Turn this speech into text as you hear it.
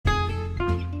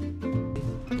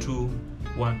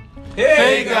One.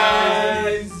 Hey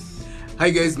guys! Hi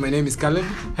guys, my name is Caleb.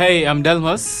 Hey, I'm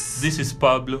Delmas. This is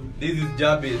Pablo. This is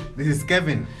Jabir. This is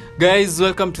Kevin. Guys,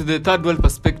 welcome to the Third World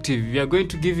Perspective. We are going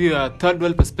to give you a Third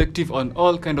World Perspective on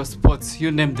all kind of sports.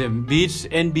 You name them. Beach,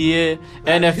 NBA,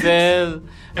 NFL,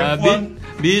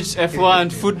 beach,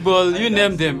 F1, football. You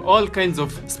name them. All kinds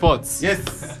of sports. Yes.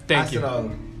 Thank you.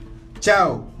 Arsenal.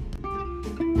 Ciao.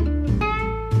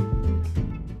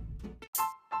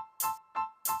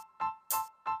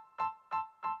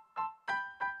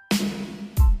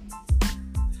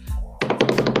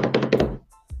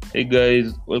 Hey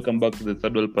guys, welcome back to the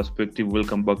Third World Perspective.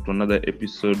 Welcome back to another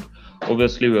episode.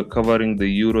 Obviously, we're covering the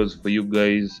Euros for you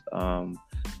guys.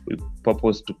 We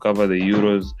purpose to cover the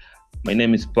Euros. My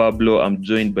name is Pablo. I'm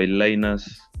joined by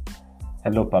Linus.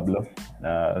 Hello, Pablo.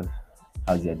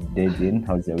 How's your day been?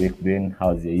 How's your week been?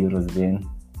 How's your Euros been?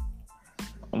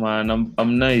 Man,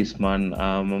 I'm nice, man.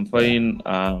 I'm fine.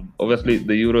 Obviously,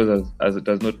 the Euros as it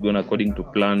has not gone according to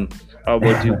plan. How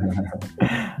about you?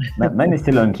 Mine is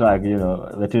still on track. You know,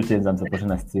 the two teams I'm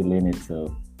supporting are still in it,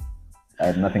 so I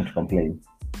have nothing to complain.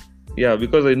 Yeah,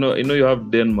 because I know you have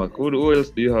Denmark. Who else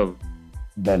do you have?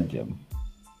 Belgium.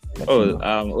 Belgium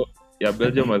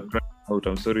are crying out.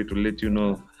 I'm sorry to let you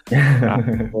know.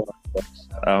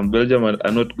 Belgium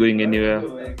are not going anywhere.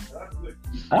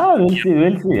 We'll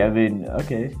see. I mean,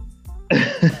 okay.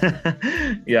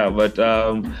 Yeah, but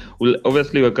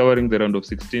we're covering the round of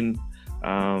 16.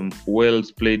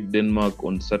 Wales played Denmark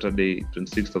on Saturday,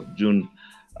 26th of June.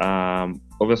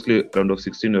 Obviously, round of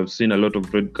 16, we've seen a lot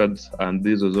of red cards, and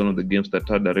this was one of the games that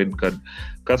had a red card.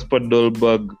 Kasper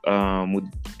Dolberg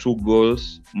with 2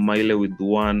 goals, Mile with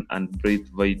 1, and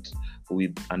Braithwaite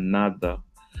with another.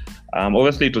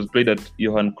 Obviously, it was played at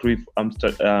Johan Cruyff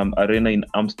Arena in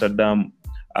Amsterdam,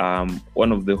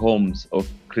 one of the homes of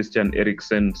Christian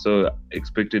Eriksen. So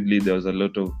expectedly, there was a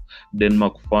lot of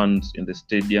Denmark fans in the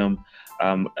stadium.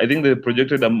 I think the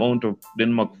projected amount of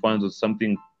Denmark fans was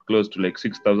something close to like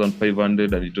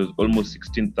 6,500, and it was almost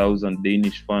 16,000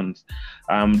 Danish fans.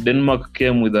 Denmark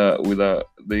came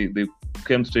they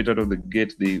came straight out of the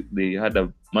gate. They had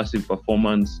a massive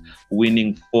performance,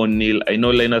 winning 4-0. I know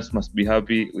Linus must be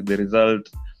happy with the result.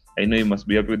 I know he must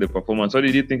be happy with the performance. What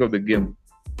did you think of the game?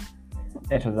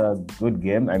 It was a good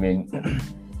game. I mean,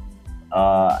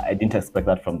 I didn't expect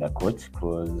that from the coach,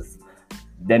 because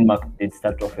Denmark did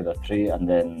start off with a 3 and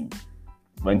then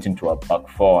went into a back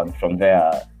 4, and from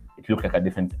there it looked like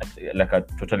a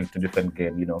totally different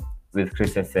game, you know, with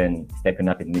Christensen stepping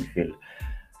up in midfield.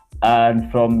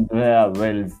 And from there,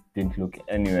 Wales didn't look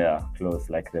anywhere close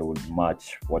like they would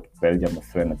match what Belgium was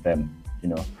throwing at them, you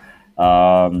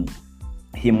know.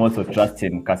 Him also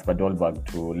trusting Kasper Dolberg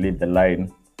to lead the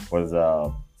line was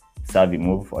a savvy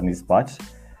move on his part.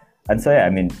 And so, yeah, I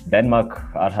mean,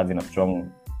 Denmark are having a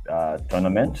strong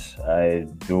tournament. I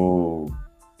do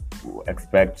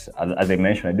expect, as I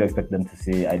mentioned, I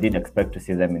did expect to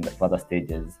see them in the further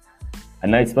stages.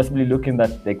 And now it's possibly looking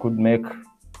that they could make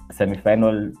a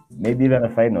semi-final, maybe even a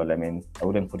final. I mean, I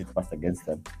wouldn't put it past against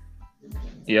them.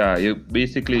 Yeah, you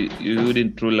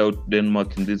wouldn't rule out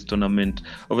Denmark in this tournament.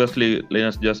 Obviously,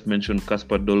 Linus just mentioned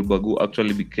Kasper Dolberg, who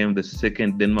actually became the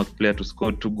second Denmark player to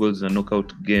score 2 goals in a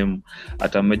knockout game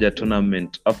at a major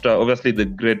tournament, after obviously the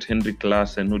great Henrik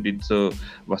Larsson, who did so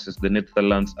versus the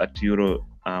Netherlands at Euro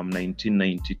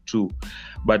 1992.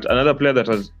 But another player that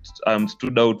has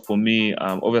stood out for me,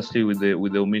 obviously with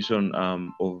the omission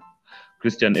of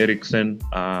Christian Eriksen,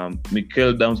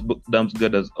 Mikkel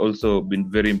Damsgaard has also been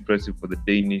very impressive for the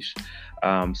Danish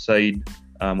side.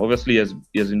 Obviously,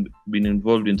 he has been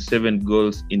involved in 7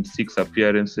 goals in 6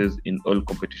 appearances in all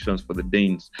competitions for the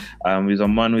Danes. He's a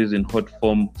man who is in hot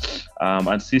form,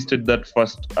 assisted that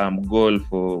first goal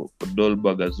for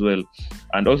Dolberg as well.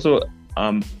 And also,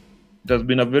 it has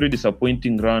been a very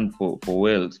disappointing run for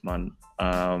Wales, man.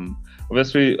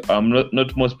 Obviously,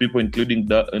 not most people,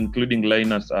 including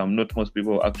Linus, not most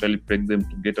people actually pegged them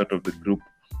to get out of the group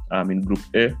in Group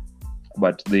A,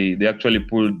 but they actually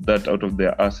pulled that out of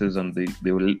their asses, and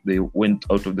they went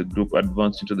out of the group,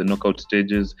 advanced into the knockout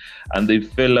stages, and they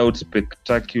fell out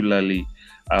spectacularly.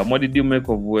 What did you make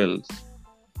of Wales?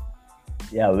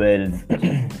 Yeah, Wales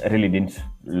really didn't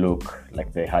look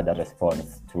like they had a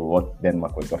response to what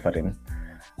Denmark was offering,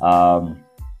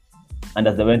 and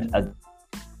as they went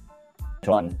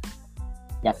on,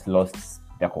 just lost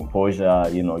their composure.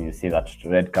 You know, you see that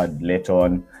red card later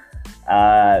on.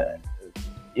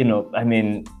 You know, I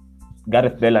mean,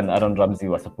 Gareth Bale and Aaron Ramsey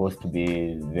were supposed to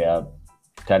be their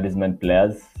talisman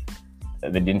players.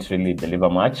 They didn't really deliver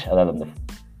much other than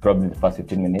probably the first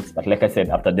 15 minutes. But like I said,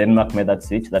 after Denmark made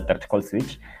that tactical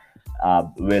switch,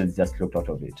 Wales just looked out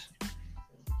of it.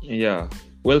 Yeah,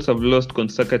 Wales have lost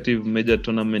consecutive major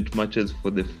tournament matches for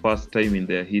the first time in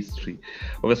their history.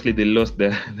 Obviously, they lost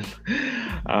their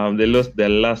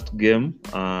last game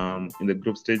in the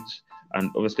group stage, and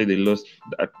obviously they lost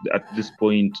at this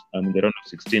point in the round of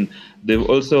 16. They're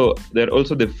also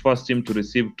the first team to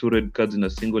receive 2 red cards in a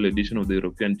single edition of the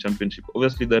European Championship.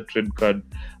 Obviously, that red card,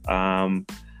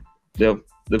 they're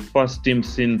the first team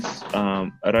since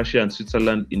Russia and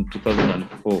Switzerland in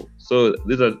 2004. So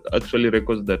these are actually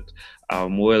records that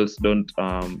Wales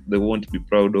they won't be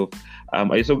proud of.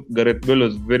 I saw Gareth Bale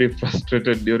was very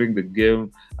frustrated during the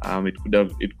game. It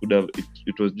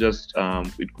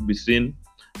could be seen.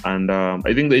 And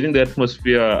I think the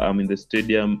atmosphere in the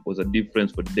stadium was a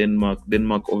difference for Denmark.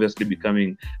 Denmark obviously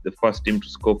becoming the first team to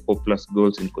score 4+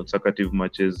 goals in consecutive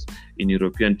matches in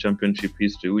European Championship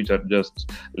history, which are just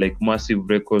like massive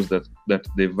records that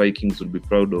the Vikings would be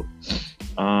proud of.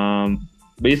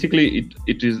 Basically,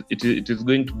 it is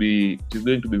going to be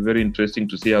very interesting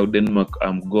to see how Denmark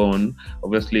go on.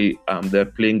 Obviously, they're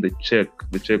playing the Czech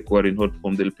who are in hot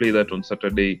form. They'll play that on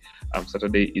Saturday.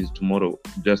 Saturday is tomorrow.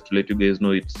 Just to let you guys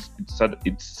know,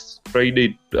 it's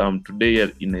Friday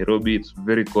today in Nairobi. It's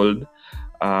very cold.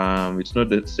 It's not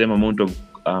the same amount of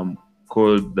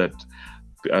cold that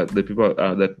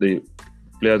the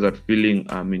players are feeling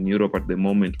in Europe at the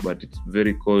moment, but it's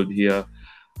very cold here.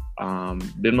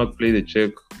 Denmark play the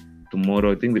Czech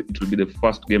tomorrow. I think it will be the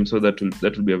first game, so that will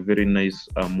be a very nice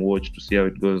watch to see how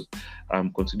it goes,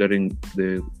 considering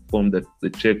the form that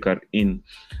the Czech are in.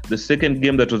 The second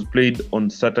game that was played on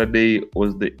Saturday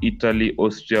was the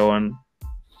Italy-Austria one.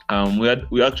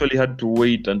 We actually had to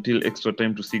wait until extra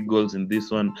time to see goals in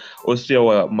this one. Austria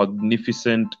were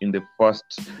magnificent in the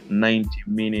first 90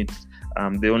 minutes.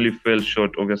 They only fell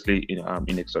short, obviously,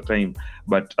 in extra time.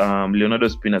 But Leonardo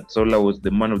Spinazzola was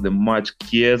the man of the match.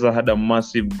 Chiesa had a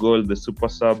massive goal, the super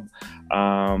sub.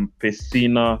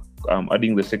 Pessina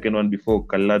adding the second one before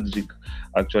Kalajic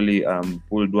actually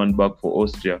pulled one back for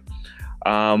Austria.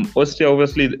 Austria,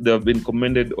 obviously, they have been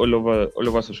commended all over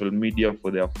social media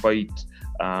for their fight.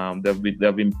 They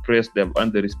have impressed. They have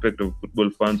earned the respect of football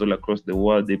fans all across the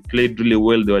world. They played really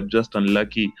well. They were just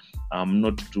unlucky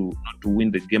not to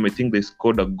win the game. I think they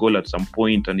scored a goal at some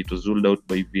point and it was ruled out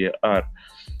by VAR.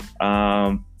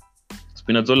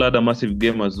 Spinazzola had a massive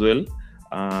game as well.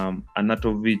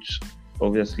 Anatovic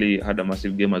obviously had a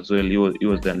massive game as well. He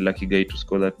was the unlucky guy to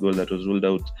score that goal that was ruled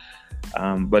out.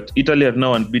 But Italy are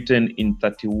now unbeaten in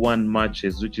 31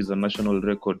 matches, which is a national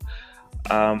record.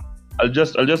 I'll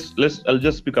just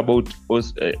speak about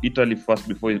Italy first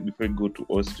before we go to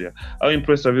Austria. How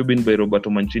impressed have you been by Roberto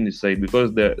Mancini's side?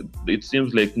 Because it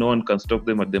seems like no one can stop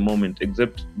them at the moment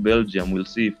except Belgium. We'll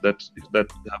see if that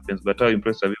happens. But how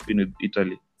impressed have you been with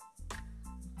Italy?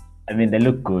 I mean, they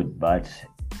look good, but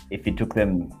if it took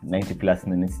them 90+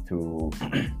 minutes to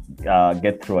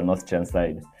get through an Austrian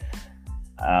side,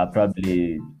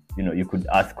 probably you could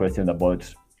ask questions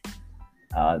about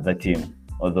the team.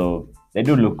 Although they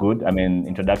do look good. I mean,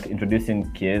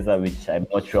 introducing Chiesa, which I'm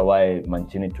not sure why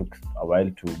Mancini took a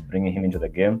while to bring him into the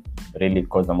game, really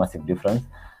caused a massive difference.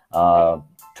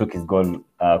 Took his goal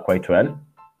quite well.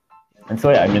 And so,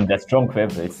 yeah, I mean, they're strong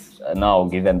favorites now,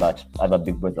 given that other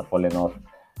big boys are falling off.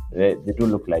 They do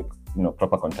look like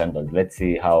proper contenders. Let's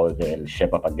see how they'll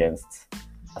shape up against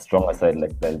a stronger side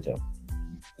like Belgium.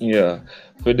 Yeah,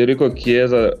 Federico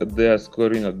Chiesa, they are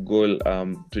scoring a goal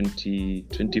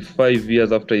 25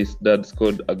 years after his dad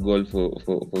scored a goal for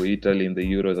Italy in the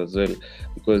Euros as well,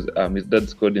 because his dad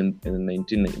scored back in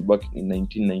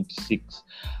 1996.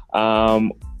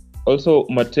 Also,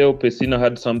 Matteo Pessina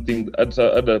had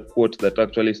a quote that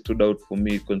actually stood out for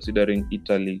me considering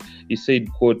Italy. He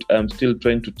said, quote, "I'm still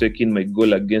trying to take in my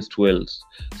goal against Wales."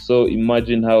 So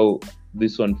imagine how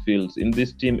this one feels. In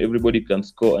this team, everybody can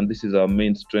score, and this is our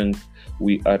main strength.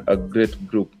 We are a great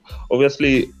group.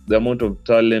 Obviously, the amount of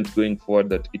talent going forward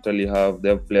that Italy they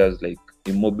have players like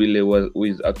Immobile, who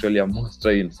is actually a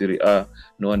monster in Serie A.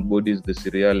 No one bodies the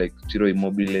Serie A like Ciro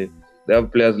Immobile. They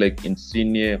have players like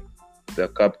Insigne, their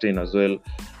captain as well.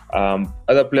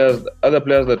 Other players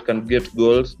that can get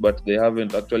goals, but they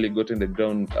haven't actually gotten the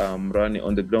ground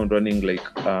running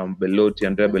like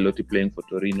Andrea Belotti playing for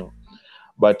Torino.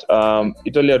 But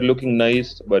Italy are looking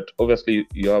nice, but obviously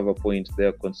you have a point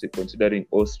there considering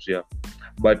Austria.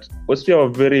 But Austria are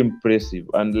very impressive,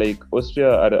 and like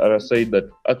Austria are a side that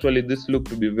actually this looked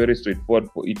to be very straightforward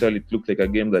for Italy. It looked like a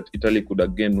game that Italy could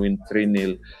again win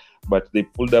 3-0, but they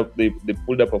pulled up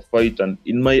a fight, and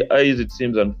in my eyes it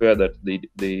seems unfair that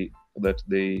they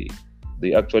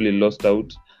actually lost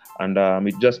out. And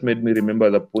it just made me remember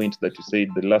the point that you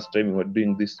said the last time we were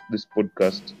doing this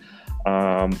podcast.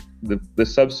 The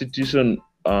substitution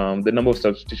the number of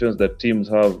substitutions that teams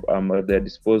have at their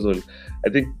disposal, I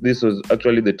think this was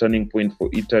actually the turning point for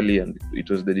Italy, and it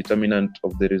was the determinant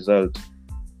of the result.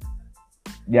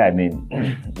 Yeah, I mean,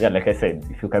 yeah, like I said,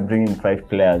 if you can bring in 5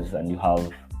 players and you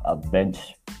have a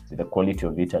bench with the quality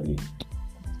of Italy,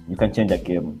 you can change a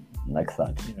game like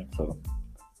that. Yeah. So,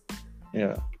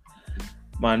 yeah,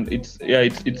 man, it's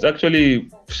actually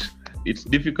it's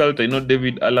difficult. I know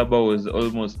David Alaba was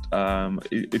almost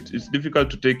it's difficult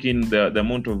to take in the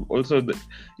amount of also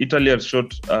Italy had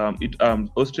short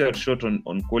Austria had short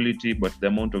on quality, but the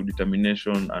amount of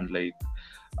determination and like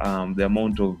the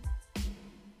amount of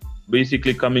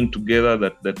basically coming together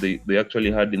that they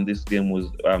actually had in this game was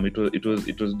it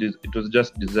was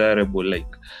just desirable,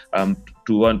 like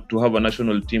to want to have a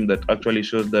national team that actually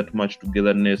shows that much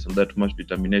togetherness and that much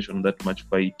determination, that much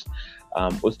fight.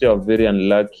 Austria are very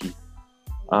unlucky.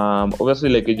 Obviously,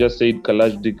 like I just said,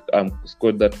 Kalajdzic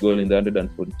scored that goal in the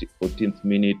 114th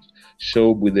minute.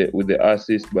 Schaub with the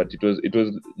assist, but it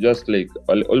was just like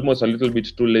almost a little bit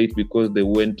too late because they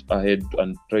went ahead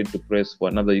and tried to press for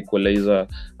another equalizer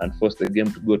and force the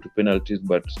game to go to penalties.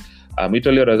 But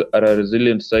Italy are a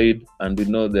resilient side, and we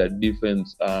know their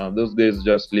defense. Those guys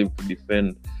just live to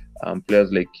defend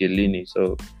players like Chiellini.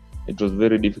 So it was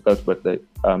very difficult. But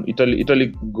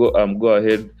Italy go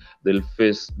ahead. They'll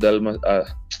face They'll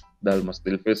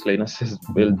face Linus's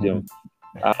Belgium.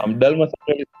 Dalmas,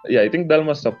 I think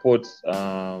Dalmas supports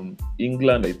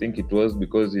England. I think it was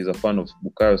because he's a fan of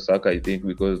Bukayo Saka. I think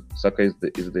because Saka is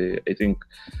the I think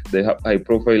the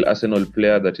high-profile Arsenal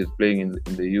player that is playing in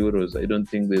the Euros. I don't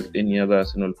think there's any other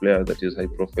Arsenal player that is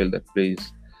high-profile that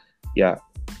plays. Yeah,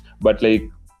 but like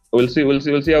we'll see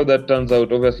how that turns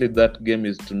out. Obviously, that game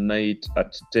is tonight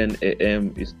at 10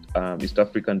 a.m. East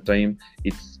African time.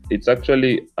 It's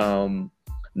actually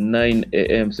 9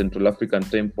 a.m. Central African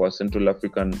time for our Central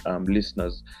African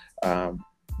listeners.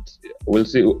 We'll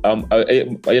see.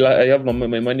 I have my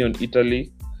money on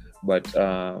Italy, but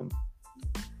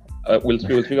we'll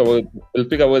speak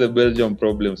about the Belgium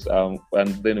problems, and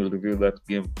then we'll review that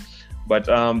game. But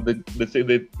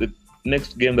the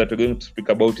next game that we're going to speak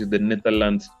about is the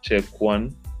Netherlands-Czech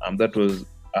one. That was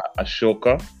a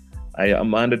shocker. I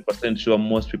am 100% sure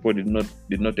most people did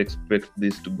not expect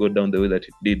this to go down the way that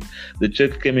it did. The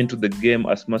Czech came into the game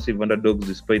as massive underdogs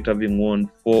despite having won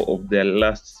 4 of their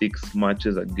last 6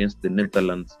 matches against the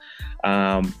Netherlands.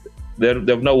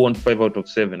 They've now won 5 out of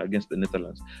 7 against the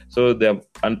Netherlands. So they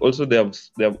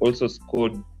have also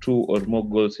scored 2 or more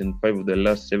goals in 5 of their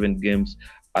last 7 games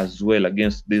as well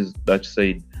against this Dutch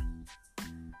side.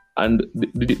 And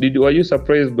were you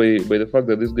surprised by the fact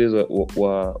that these guys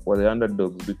were the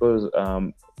underdogs? Because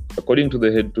according to the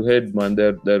head-to-head, man, they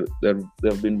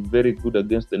have been very good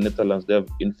against the Netherlands. They have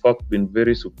in fact been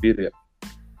very superior.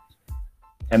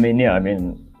 I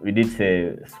mean, we did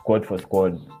say squad for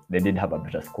squad, they did have a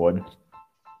better squad,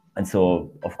 and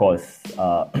so of course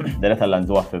the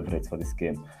Netherlands were favorites for this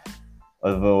game.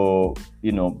 Although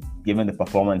given the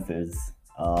performances,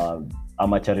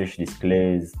 amateurish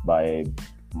displays by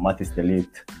Matthijs de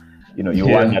Ligt,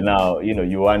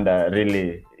 you wonder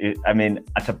really. I mean,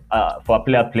 for a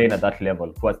player playing at that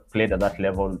level, who has played at that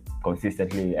level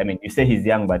consistently. I mean, you say he's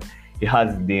young, but he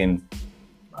has been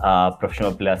a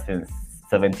professional player since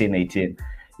 17, 18.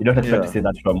 You don't expect to see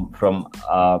that from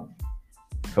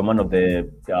one of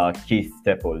the key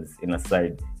staples in a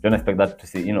side. You don't expect that to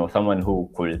see, someone who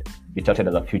could be touted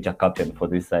as a future captain for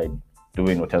this side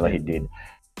doing whatever he did.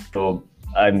 So,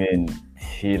 I mean,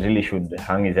 he really should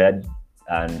hang his head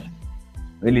and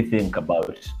really think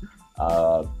about,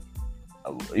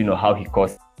 how he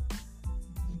caused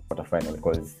the final.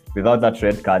 Because without that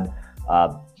red card,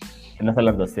 the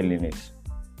Netherlands was still in it.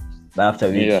 But after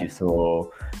which, you saw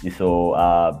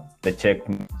the Czech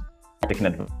taking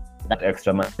advantage of that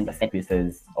extra man in the set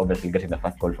pieces, obviously getting the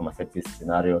first goal from a set piece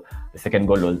scenario. The second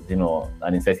goal was,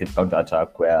 an incisive counter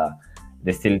attack where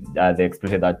they still they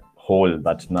exploited that hole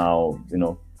that now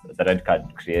the red card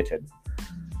created.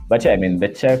 But yeah, I mean, the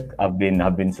Czech have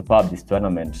been superb this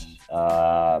tournament.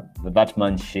 That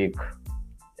man Sheikh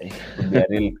could be a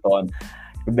real thorn.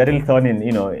 Could be a real thorn in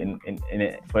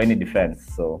for any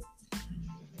defense. So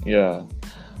yeah,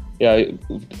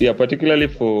 particularly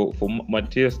for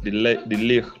Matthijs de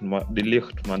Ligt,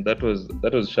 man, that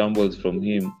was shambles from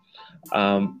him.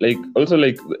 The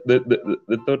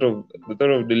thought of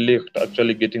de Ligt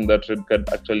actually getting that red card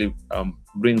actually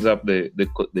brings up the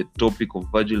topic of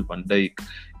Virgil van Dijk.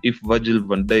 If Virgil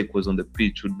van Dijk was on the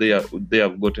pitch, would they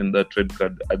have gotten that red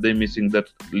card? Are they missing that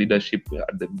leadership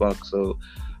at the back? So,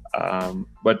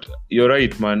 but you're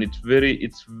right, man. It's very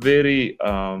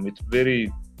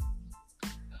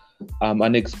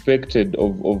unexpected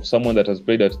of someone that has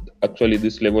played at actually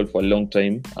this level for a long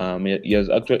time. He has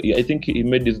actually, I think he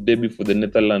made his debut for the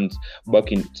Netherlands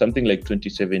back in something like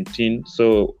 2017.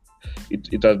 So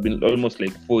it has been almost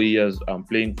like 4 years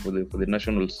playing for the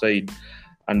national side.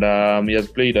 And he has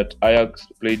played at Ajax,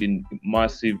 played in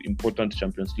massive, important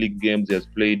Champions League games. He has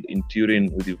played in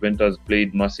Turin with Juventus,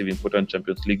 played massive, important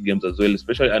Champions League games as well,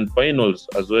 especially, and finals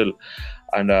as well.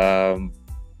 And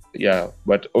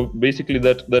but basically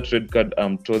that red card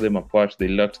tore them apart. They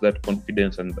lacked that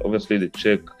confidence, and obviously the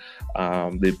Czech,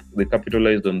 they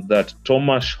capitalized on that.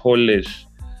 Tomáš Holeš,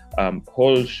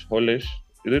 Holeš,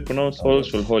 is it pronounced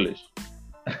Holeš or Holeš?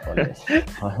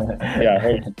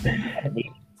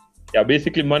 Yeah,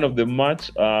 basically man of the match.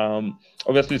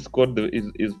 Obviously scored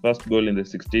his first goal in the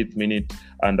 68th minute,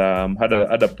 and had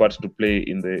a part to play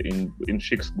in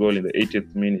Schick's goal in the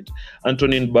 80th minute.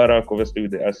 Antonin Barak obviously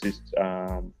with the assist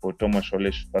for Tomáš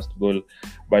Holeš's first goal.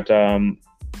 But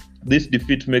this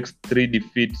defeat makes 3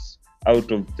 defeats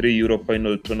out of 3 Euro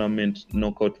final tournament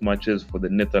knockout matches for the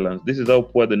Netherlands. This is how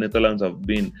poor the Netherlands have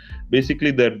been.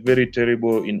 Basically, they're very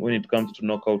terrible when it comes to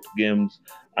knockout games,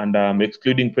 and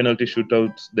excluding penalty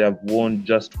shootouts, they have won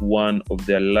just 1 of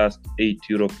their last 8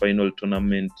 Euro final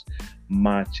tournament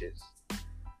matches.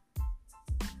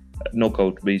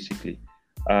 Knockout, basically.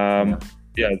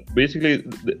 Basically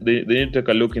they need to take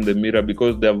a look in the mirror,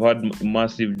 because they have had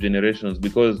massive generations.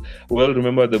 Because we all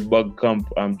remember the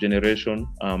Bergkamp generation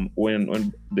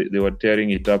when they were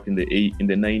tearing it up in the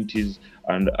 90s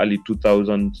and early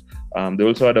 2000s. They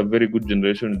also had a very good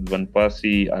generation with Van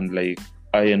Persie and like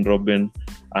Arjen Robben,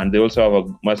 and they also have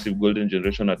a massive golden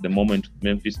generation at the moment with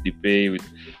Memphis Depay. With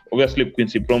obviously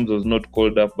Quincy Promes was not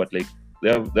called up, but like they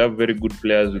have very good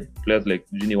players, with players like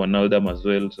Gini Wijnaldum as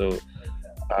well. So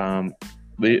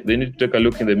they need to take a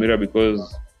look in the mirror,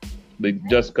 because they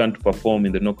just can't perform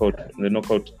in the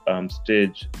knockout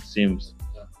stage, it seems.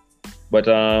 But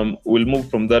we'll move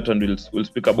from that, and we'll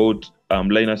speak about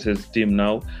Linus's team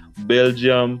now.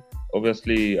 Belgium,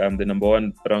 obviously the number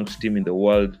 1 ranked team in the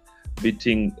world,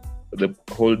 beating the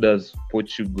holders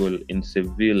Portugal in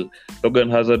Seville.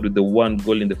 Thorgan Hazard with the 1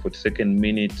 goal in the 42nd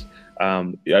minute.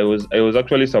 I was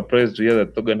actually surprised to hear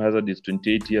that Thorgan Hazard is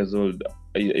 28 years old.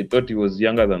 I thought he was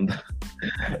younger than that.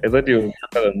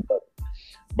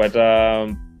 But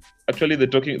actually,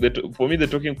 for me, the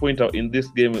talking point in this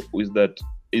game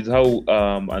is how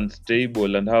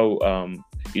unstable and how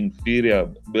inferior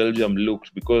Belgium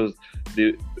looked, because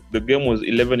the game was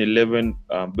 11-11.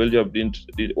 Belgium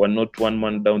were not 1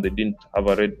 man down. They didn't have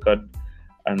a red card,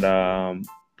 and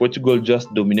Portugal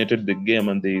just dominated the game,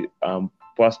 and they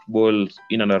passed balls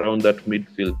in and around that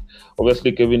midfield.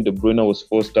 Obviously, Kevin De Bruyne was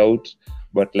forced out,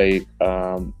 but like,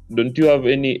 don't you have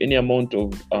any amount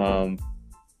of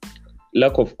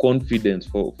lack of confidence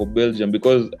for Belgium?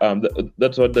 Because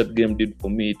that's what that game did for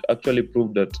me. It actually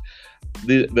proved that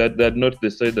they're not the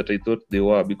side that I thought they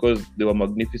were, because they were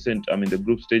magnificent in the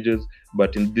group stages,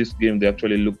 but in this game they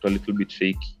actually looked a little bit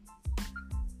shaky.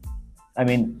 I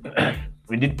mean,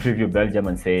 we did preview Belgium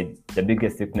and said the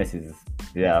biggest weakness is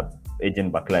their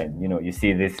aging backline. You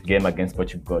see this game against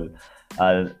Portugal,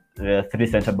 the 3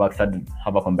 centre backs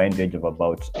have a combined age of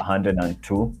about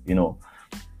 102.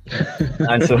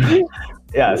 And so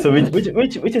so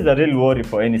which is a real worry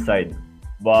for any side.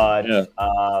 But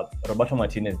Roberto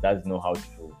Martinez does know how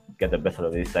to get the best out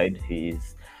of this side. He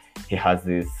has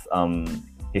this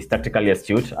he's tactically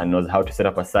astute and knows how to set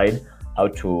up a side, how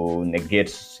to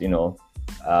negate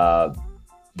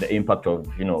the impact of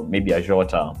maybe a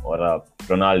Jota or a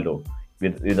Ronaldo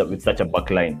with such a back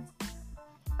line.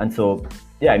 And so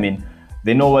I mean,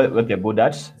 they know what they're good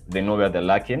at, they know where they're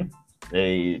lacking,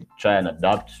 they try and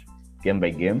adapt game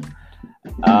by game.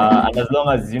 And as long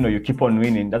as you keep on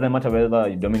winning, doesn't matter whether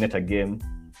you dominate a game.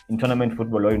 In tournament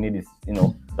football, all you need is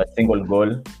that single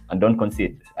goal and don't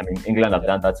concede. I mean, England have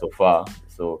done that so far,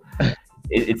 so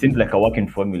it seems like a working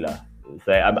formula.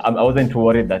 So I wasn't too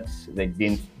worried that they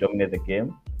didn't dominate the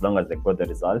game, as long as they got the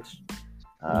result.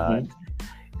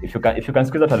 If you can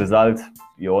squeeze out a result,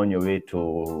 you're on your way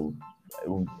to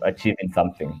achieving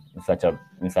something in such a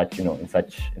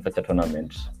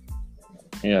tournament.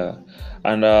 Yeah,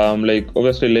 and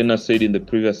obviously Lena said in the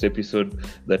previous episode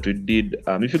that we did.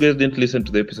 If you guys didn't listen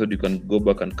to the episode, you can go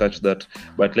back and catch that.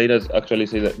 But Lena's actually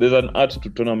said that there's an art to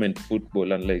tournament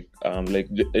football, and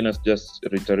Lena's just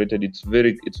reiterated, it's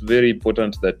very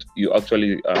important that you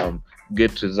actually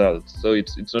get results. So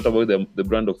it's not about the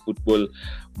brand of football,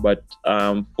 but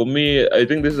for me, I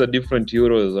think this is a different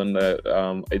Euros, and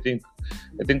I think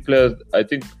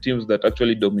teams that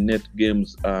actually dominate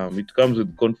games, it comes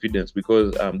with confidence,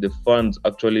 because the fans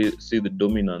actually see the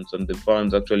dominance, and the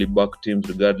fans actually back teams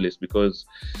regardless, because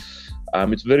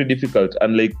it's very difficult.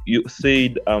 And like you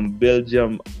said,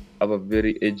 Belgium have a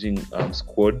very aging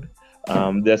squad.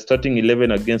 Their starting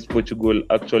 11 against Portugal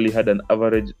actually had an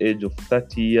average age of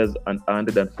 30 years and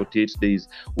 148 days.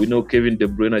 We know Kevin De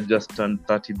Bruyne just turned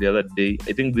 30 the other day.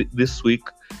 I think this week,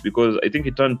 because I think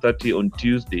he turned 30 on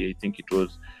Tuesday, I think it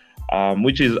was.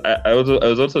 Which is, I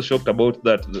was also shocked about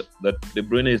that De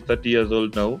Bruyne is 30 years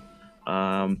old now.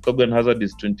 Thorgan Hazard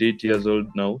is 28 years old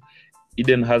now.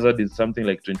 Eden Hazard is something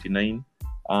like 29.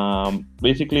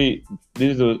 Basically,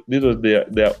 this was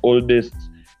their oldest,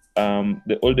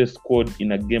 the oldest squad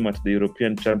in a game at the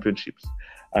European Championships,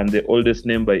 and the oldest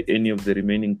name by any of the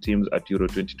remaining teams at Euro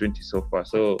 2020 so far.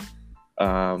 So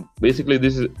basically,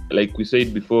 this is, like we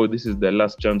said before, this is their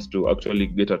last chance to actually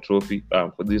get a trophy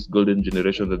for this golden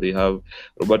generation that they have.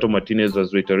 Roberto Martinez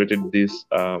has reiterated this,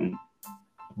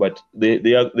 but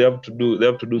they have to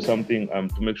do something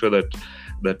to make sure that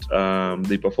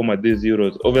they perform at these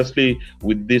Euros. Obviously,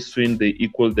 with this win, they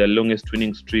equal their longest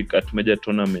winning streak at major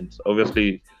tournaments.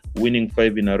 Obviously, winning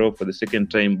 5 in a row for the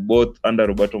second time, both under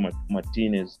Roberto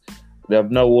Martinez. They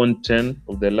have now won 10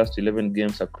 of their last 11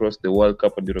 games across the World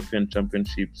Cup and European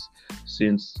Championships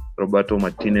since Roberto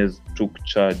Martinez took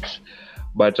charge.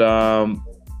 But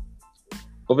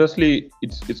obviously,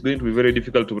 it's going to be very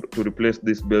difficult to replace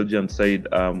this Belgian side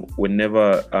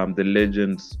whenever the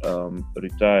legends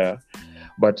retire.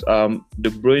 But De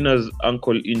Bruyne's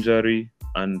ankle injury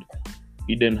and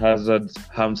Eden Hazard's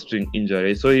hamstring injury,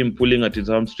 I saw him pulling at his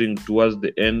hamstring towards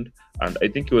the end, and I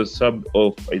think he was subbed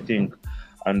off, I think.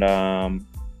 And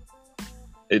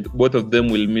both of them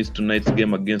will miss tonight's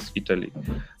game against Italy.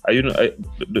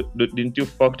 Didn't you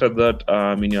factor that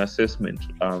in your assessment?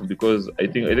 Because I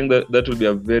think that will be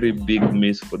a very big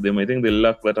miss for them. I think they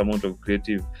lack that amount of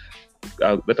creativity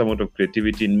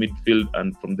in midfield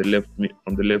and from the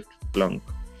left flank.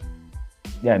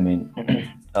 Yeah, I mean,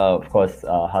 of course,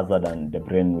 Hazard and De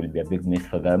Bruyne will be a big miss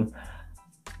for them,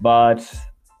 but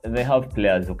they have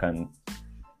players who can,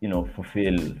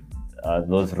 fulfill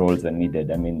those roles when needed.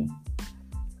 I mean,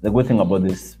 the good thing about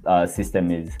this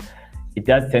system is it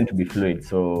does tend to be fluid.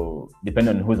 So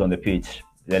depending on who's on the pitch,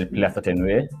 they'll play a certain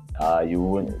way.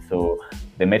 So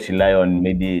they might rely on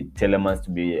maybe Tielemans to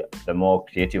be the more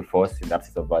creative force in the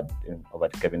absence of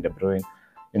Kevin De Bruyne.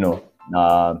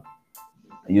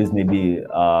 Use maybe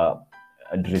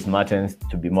Dries Mertens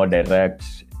to be more direct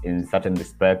in certain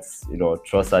respects.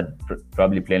 Trossard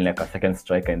probably playing like a second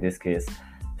striker in this case.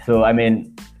 So I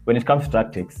mean, when it comes to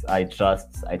tactics, I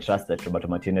trust that Roberto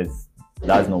Martinez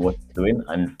does know what he's doing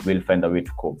and will find a way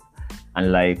to cope.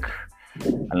 Unlike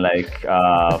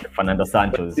Fernando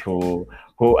Santos, who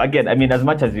again, I mean, as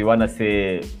much as we want to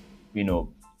say,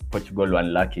 Portugal were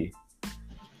unlucky,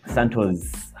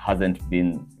 Santos hasn't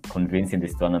been convincing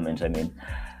this tournament. I mean,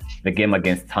 the game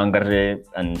against Hungary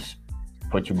and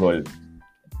Portugal,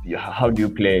 how do you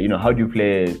play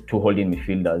two holding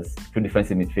midfielders, two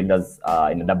defensive midfielders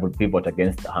in a double pivot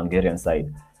against the Hungarian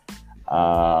side?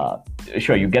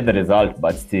 Sure, you get the result,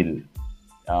 but still,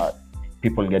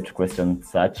 people get to question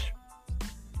such.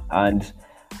 And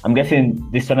I'm guessing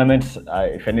this tournament,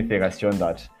 if anything, has shown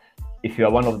that if you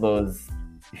are one of those,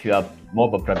 if you are more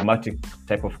of a pragmatic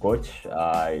type of coach,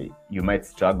 you might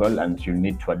struggle and you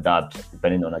need to adapt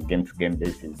depending on a game-to-game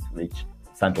basis, which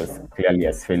Santos clearly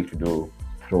has failed to do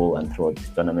throughout this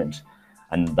tournament.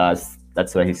 And that's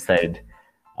why his side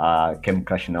came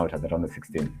crashing out at the round of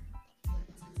 16.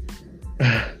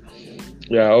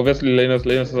 Yeah, obviously Linus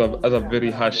has a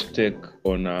very harsh take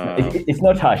on. It's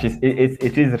not harsh.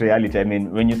 It is reality. I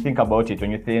mean, when you think about it,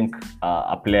 when you think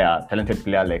a talented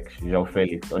player like João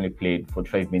Felix only played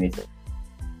 45 minutes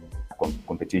of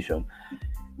competition,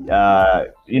 why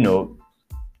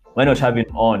not have him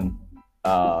on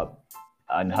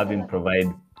and have him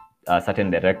provide certain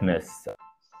directness?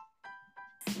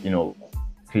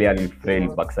 Clearly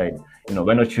frail backside.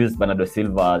 Why not choose Bernardo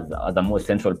Silva as the most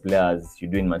central player as you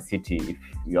do in Man City if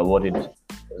you are worried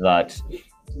that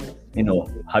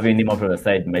having him out of the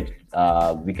side might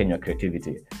weaken your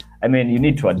creativity? I mean, you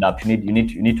need to adapt. You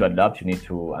need to adapt. You need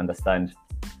to understand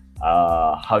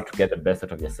how to get the best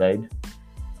out of your side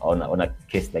on a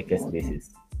case by case basis.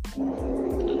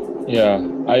 Yeah,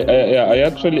 I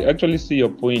actually see your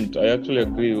point. I actually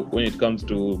agree when it comes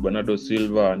to Bernardo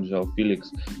Silva and João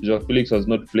Felix. João Felix has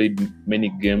not played many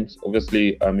games.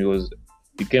 Obviously,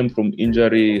 he came from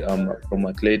injury from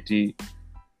Atleti,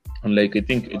 and like I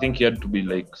think he had to be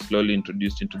like slowly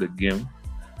introduced into the game.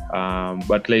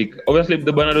 But like obviously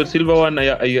the Bernardo Silva one,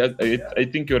 I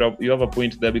think you have a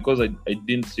point there, because I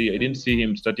didn't see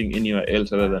him starting anywhere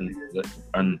else other than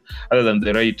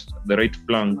the right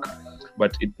flank.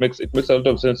 But it makes a lot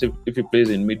of sense if he plays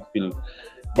in midfield.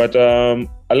 But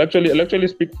I'll actually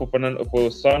speak for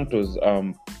Santos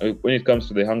when it comes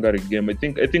to the Hungary game. I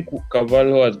think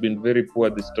Carvalho has been very poor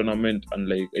this tournament, and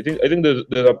like I think there's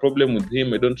a problem with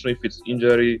him. I don't know if it's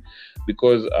injury,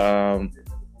 because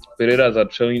Pereira has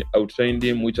outshined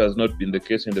him, which has not been the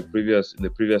case in the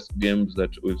previous games that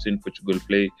we've seen Portugal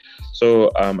play. So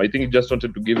I think he just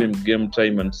wanted to give him game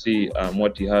time and see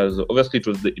what he has. Obviously,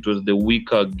 it was the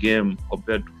weaker game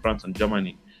compared to France and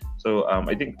Germany. So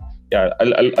I think, yeah,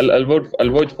 I'll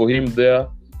vote for him there.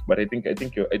 But I think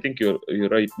you're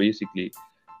right basically.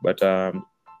 But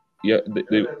yeah,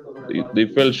 they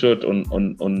fell short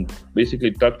on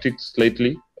basically tactics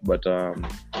slightly. But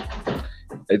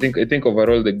I think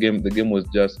overall the game was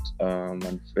just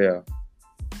unfair.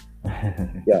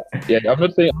 Yeah. I'm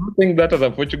not saying that as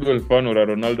a Portugal fan or a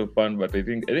Ronaldo fan, but I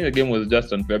think the game was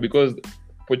just unfair because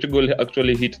Portugal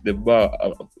actually hit the bar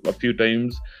a few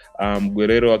times.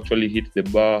 Guerrero actually hit the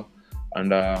bar,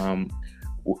 and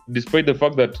despite the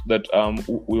fact that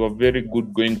we were very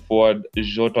good going forward,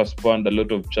 Jota spanned a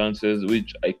lot of chances,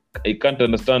 which I can't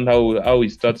understand how he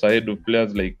starts ahead of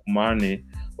players like Mane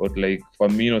or like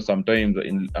Firmino sometimes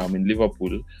in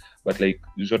Liverpool. But like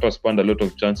Jota spanned a lot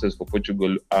of chances for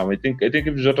Portugal. I think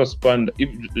if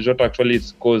Jota actually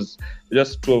scores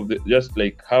just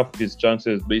like half his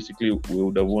chances, basically we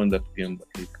would have won that game. But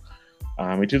like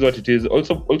it is what it is.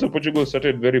 Also Portugal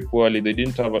started very poorly. They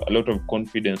didn't have a lot of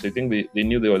confidence. I think they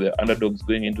knew they were the underdogs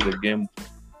going into the game.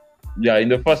 Yeah, in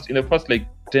the first like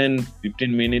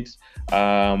 10-15 minutes,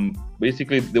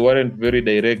 basically they weren't very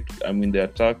direct in the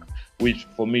attack, which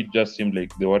for me just seemed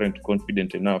like they weren't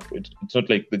confident enough. It's not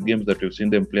like the games that we've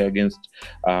seen them play against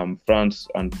France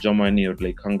and Germany or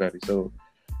like Hungary. So,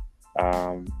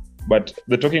 but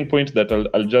the talking point that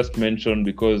I'll just mention,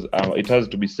 because it has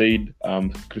to be said,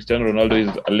 Cristiano Ronaldo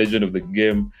is a legend of the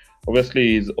game.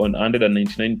 Obviously, he's on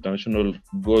 199 international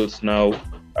goals now,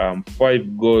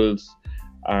 5 goals,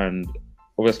 and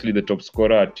obviously the top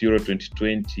scorer at Euro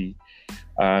 2020. He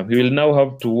will now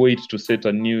have to wait to set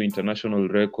a new international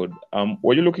record.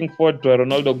 Were you looking forward to a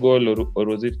Ronaldo goal, or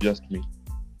was it just me?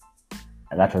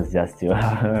 That was just you.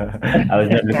 I was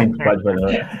not looking forward for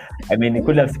that. I mean, he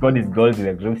could have scored his goals in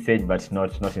the group stage, but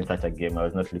not in such a game. I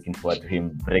was not looking forward to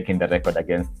him breaking the record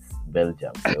against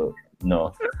Belgium. So,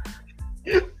 no.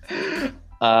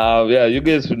 Yeah, you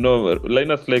guys should know.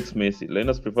 Linus likes Messi.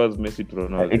 Linus prefers Messi to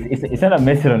Ronaldo. It's not a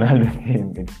Messi Ronaldo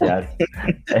thing. It's just...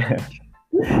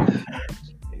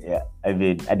 Yeah, I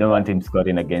mean, I don't want him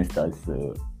scoring against us.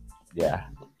 So, yeah.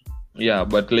 Yeah,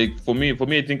 but like for me,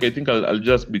 I think I'll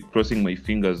just be crossing my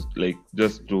fingers,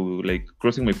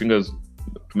 crossing my fingers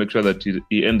to make sure that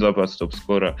he ends up as top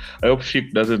scorer. I hope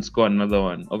Schick doesn't score another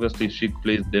one. Obviously, Schick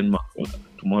plays Denmark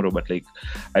tomorrow, but like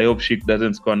I hope Schick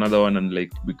doesn't score another one and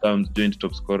like becomes joint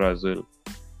top scorer as well.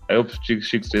 I hope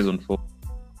Schick stays on 4.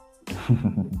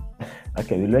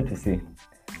 Okay, we'll wait to see.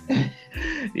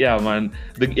 Yeah, man.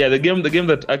 The game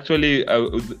that actually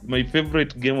my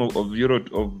favorite game of Euro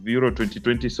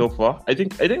 2020 so far. I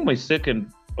think my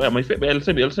second. Yeah, I'll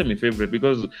say my favorite,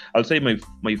 because I'll say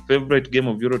my favorite game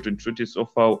of Euro 2020 so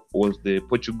far was the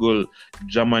Portugal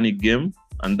Germany game,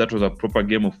 and that was a proper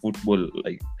game of football,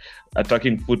 like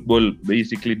attacking football,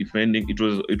 basically defending. It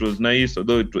was nice,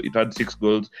 although it had 6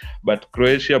 goals. But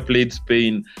Croatia played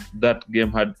Spain. That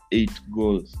game had 8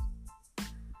 goals.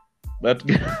 That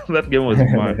game was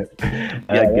mad. It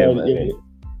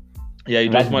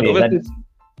was mad.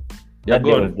 That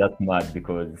game was just mad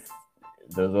because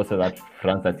there was also that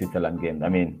France and Switzerland game. I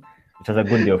mean, it was a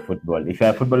good day of football. If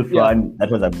you're a football fan, that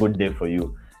was a good day for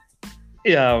you.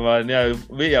 Yeah, man.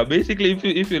 Yeah. Basically,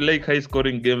 if you like high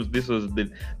scoring games, this was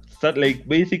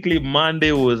basically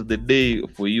Monday was the day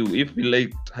for you. If you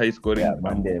liked high scoring, yeah,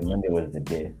 Monday was the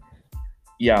day.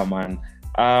 Yeah, man.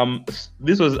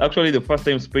 This was actually the first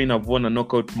time Spain have won a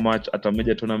knockout match at a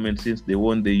major tournament since they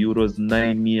won the Euros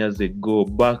 9 years ago,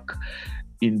 back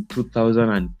in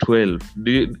 2012.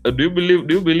 Do you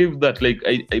believe that? Like,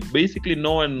 I basically,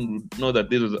 no one would know that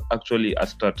this was actually a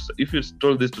start. If you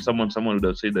told this to someone would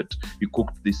have said that you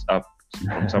cooked this up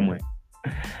from somewhere.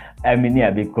 I mean,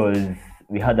 yeah, because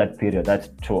we had that period,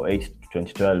 that 2008 to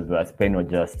 2012, where Spain were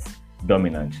just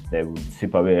dominant. They would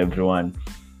sweep away everyone.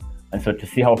 And so to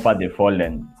see how far they've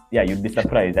fallen, yeah, you'd be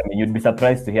surprised. I mean, you'd be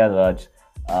surprised to hear that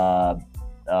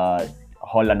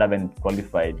Holland haven't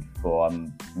qualified for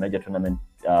major tournament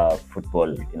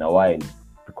football in a while,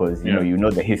 because you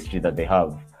know the history that they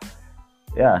have.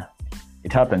 Yeah,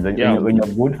 it happens when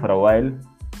you're good for a while.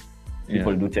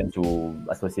 People do tend to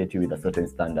associate you with a certain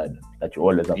standard that you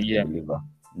always have to deliver.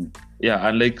 Yeah,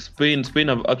 and like Spain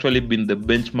have actually been the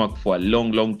benchmark for a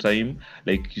long time.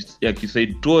 Like you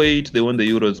said, 2008 they won the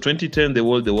Euros, 2010 they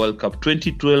won the World Cup,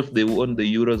 2012 they won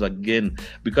the Euros again,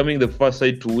 becoming the first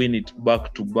side to win it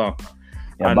back to back.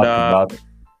 Yeah, and back to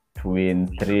back, to win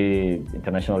 3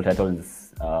 international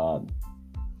titles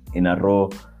in a row,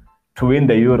 to win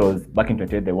the Euros. Back in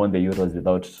 2008 they won the Euros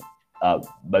without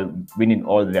by winning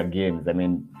all their games. I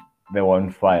mean, they were on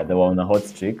fire, they were on a hot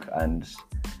streak, and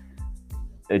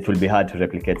it will be hard to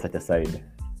replicate such a side.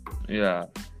 Yeah.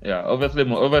 Obviously,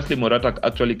 Morata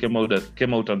actually came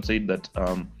out and said that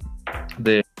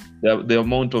the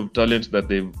amount of talent that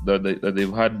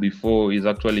they've had before is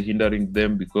actually hindering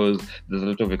them, because there's a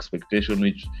lot of expectation.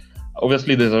 Which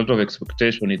obviously there's a lot of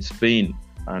expectation. It's Spain,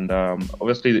 and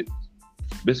obviously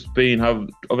Spain have,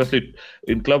 obviously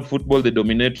in club football they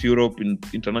dominate Europe, in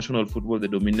international football they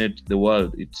dominate the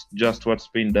world. It's just what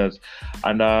Spain does.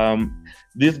 And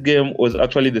this game was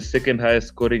actually the second highest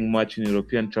scoring match in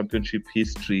European Championship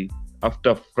history,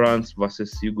 after France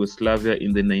versus Yugoslavia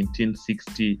in the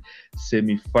 1960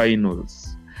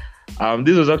 semi-finals.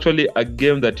 This was actually a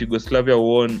game that Yugoslavia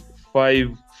won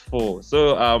 5-4.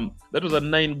 So that was a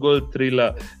 9-goal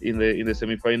thriller in the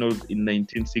semi-finals in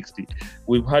 1960.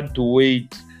 We've had to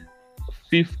wait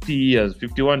 50 years,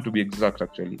 51 to be exact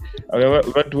actually.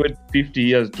 We've had to wait 50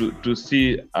 years to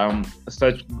see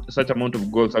such amount of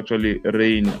goals actually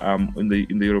reign in the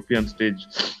European stage.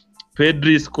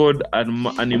 Pedri scored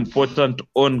an important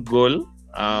own goal,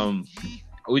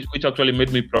 which actually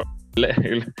made me proud. I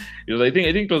think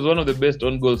it was one of the best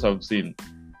own goals I've seen.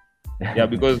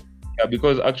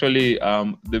 Because actually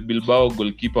the Bilbao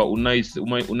goalkeeper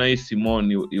Unai Simon,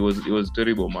 he was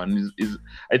terrible, man.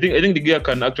 I think the guy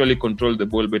can actually control the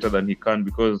ball better than he can,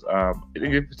 because I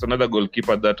think if it's another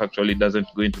goalkeeper that actually doesn't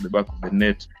go into the back of the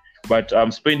net. But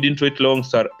Spain didn't wait long.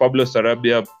 Pablo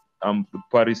Sarabia,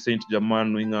 Paris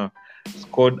Saint-Germain winger,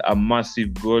 scored a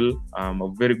massive goal, a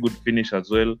very good finish as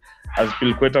well. As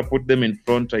Pilqueta put them in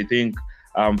front, I think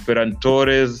Ferran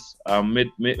Torres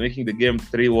making the game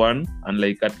 3-1, and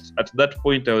like at that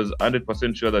point I was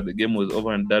 100% sure that the game was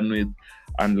over and done with,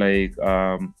 and like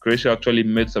Croatia actually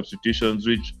made substitutions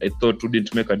which I thought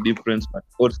wouldn't make a difference, but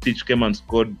Orsic came and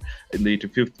scored in the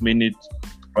 85th minute.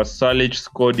 Pasalic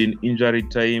scored in injury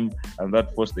time, and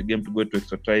that forced the game to go to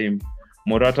extra time.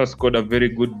 Morata scored a very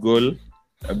good goal,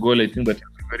 a goal I think that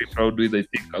I'm very proud with. I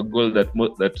think a goal that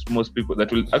most people,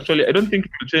 that will actually, I don't think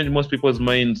it will change most people's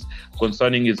minds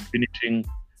concerning his finishing,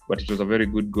 but it was a very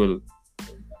good goal.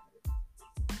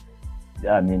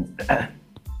 Yeah, I mean,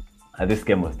 this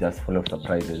game was just full of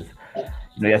surprises.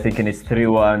 You're thinking it's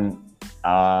 3-1,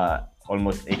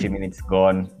 almost 80 minutes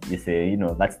gone. You say,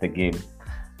 that's the game.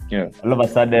 Yeah. All of a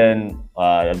sudden,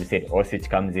 as you said, Orsic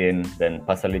comes in, then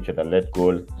Pasalic with a late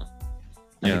goal.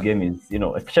 And the game is,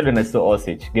 especially when I saw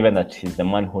Orsic, given that he's the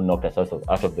man who knocked us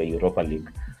out of the Europa League.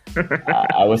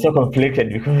 I was so conflicted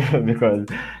because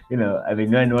I mean,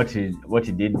 knowing what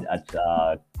he did at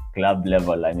club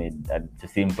level, I mean, to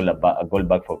see him pull a goal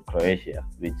back for Croatia,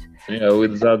 which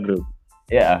with Zagreb.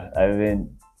 Yeah, I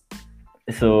mean,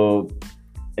 so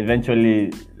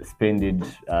eventually Spain did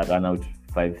run out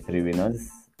 5-3 winners.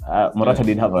 Morata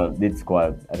did score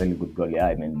a really good goal. Yeah,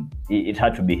 I mean, it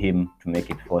had to be him to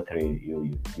make it 4-3.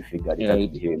 You figured it had to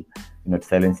be him, to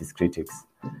silence his critics.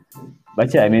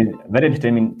 But yeah, I mean, very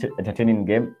entertaining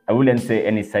game. I wouldn't say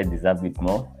any side deserved it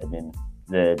more. I mean,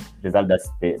 the result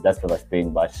that's for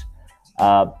Spain, but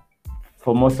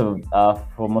for most of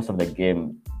the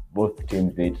game, both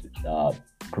teams did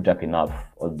put up enough.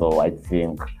 Although I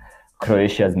think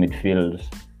Croatia's midfield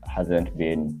hasn't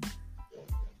been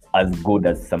as good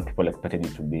as some people expected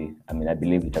it to be. I mean, I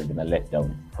believe it has been a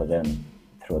letdown for them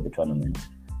throughout the tournament,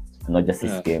 and not just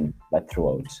this game, but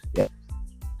throughout.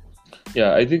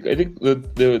 Yeah, I think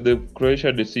the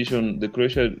Croatia decision, the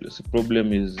Croatia's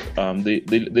problem is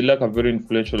they lack a very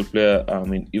influential player.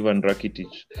 In Ivan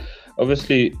Rakitic.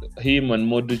 Obviously, him and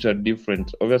Modric are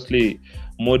different. Obviously,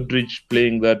 Modric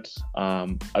playing that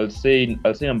I'll say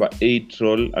number 8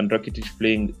 role, and Rakitic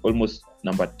playing almost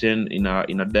number 10 in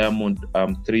a Diamond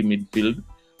 3 midfield.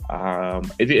 I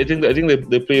think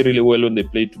they play really well when they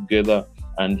play together.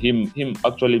 And him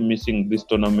actually missing this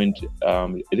tournament,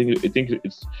 I think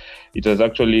it has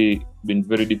actually been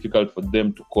very difficult for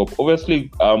them to cope. Obviously,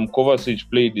 Kovacic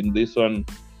played in this one.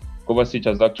 Kovacic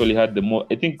has actually had the more.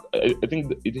 I think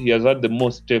he has had the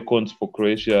most take-ons for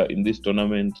Croatia in this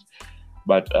tournament.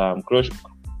 But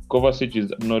Kovacic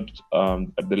is not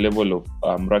at the level of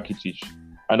Rakitic.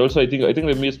 And also, I think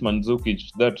they missed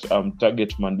Mandzukic, that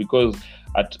target man, because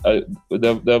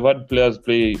they've had players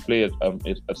play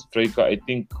at striker. I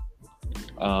think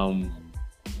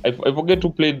I forget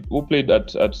who played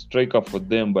at striker for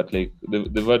them, but like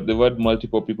they've had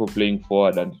multiple people playing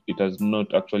forward, and it has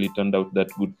not actually turned out that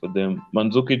good for them.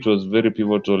 Mandzukic was very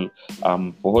pivotal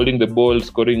for holding the ball,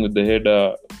 scoring with the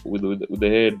header, with the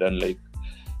head, and like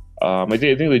I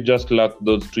think they just lack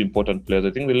those two important players. I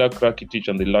think they lack Rakitic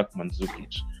and they lack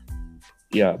Mandzukic.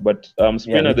 Yeah, but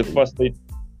Spain at the first side.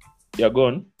 Yeah, go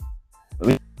on.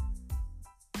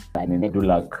 I mean, they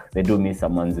do miss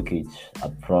some Mandzukic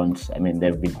up front. I mean,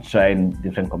 they've been trying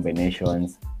different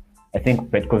combinations. I think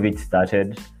Petkovic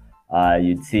started.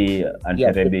 You'd see Ante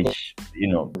Rebic,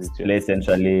 play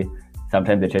centrally.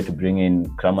 Sometimes they try to bring in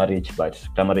Kramaric, but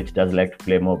Kramaric does like to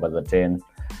play more as a 10.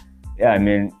 Yeah, I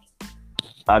mean,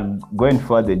 going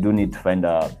forward, they do need to find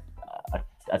a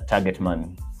target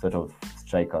man sort of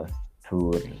striker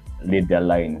to lead their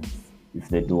line if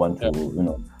they do want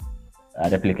to,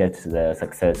 replicate the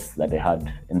success that they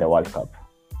had in the World Cup.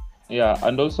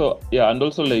 And also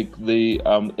like they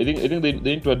I think they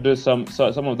need to address some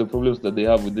of the problems that they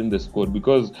have within the squad,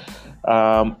 because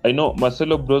I know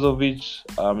Marcelo Brozovic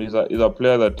is a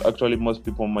player that actually most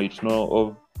people might know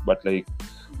of, but like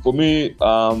for me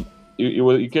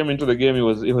he came into the game, he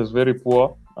was very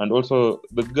poor. And also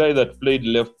the guy that played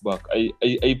left back,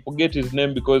 I forget his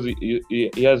name because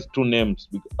he has two names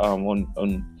on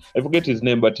I forget his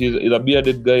name, but he's a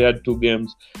bearded guy. He had two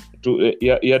games.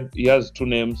 He has two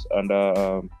names,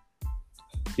 and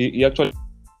he actually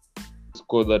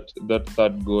scored that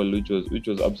third goal, which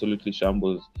was absolutely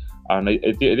shambles. And I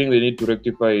think they need to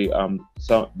rectify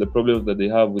some the problems that they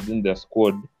have within their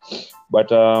squad. But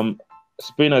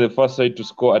Spain are the first side to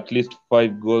score at least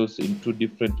 5 goals in 2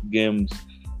 different games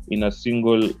in a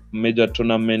single major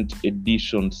tournament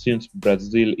edition since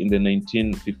Brazil in the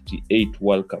 1958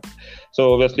 World Cup.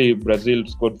 So obviously Brazil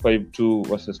scored 5-2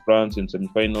 versus France in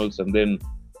semi-finals, and then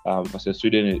versus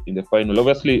Sweden in the final.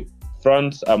 Obviously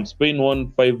Spain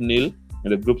won 5-0 in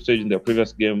the group stage in their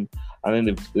previous game, and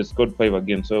then they scored 5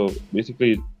 again. So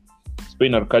basically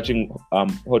Spain are catching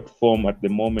hot form at the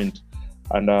moment.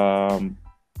 And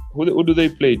who do they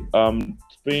play?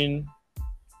 Spain,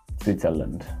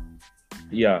 Switzerland.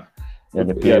 Yeah, they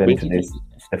play them today.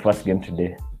 It's the first game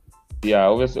today. Yeah,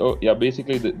 obviously.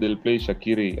 Basically they'll play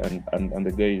Shaqiri and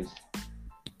the guys.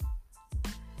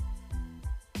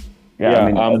 Yeah, I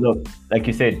mean, although, like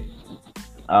you said,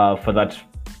 for that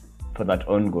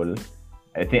own goal,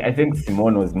 I think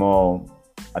Simone was more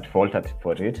at fault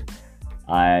for it.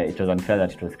 It was unfair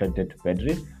that it was credited to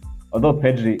Pedri. Although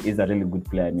Pedri is a really good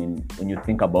player. I mean, when you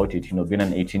think about it, being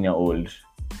an 18-year-old.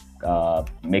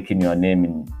 Making your name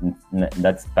in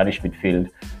that Spanish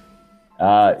midfield.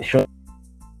 Sure.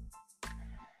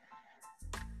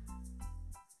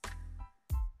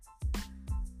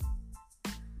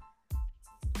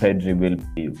 Pedri will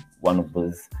be one of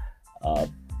those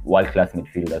world-class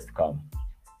midfielders to come.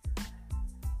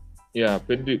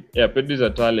 Pedri is a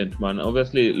talent, man.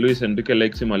 Obviously, Luis Enrique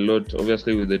likes him a lot.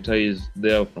 Obviously, with the ties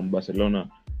there from Barcelona.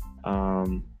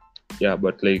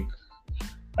 But like.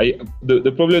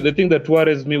 The thing that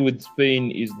worries me with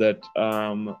Spain is that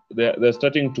they're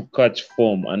starting to catch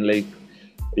form, and like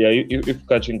if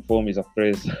catching form is a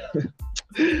phrase.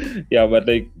 But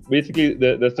like basically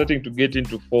they're starting to get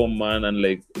into form, man, and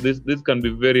like this can be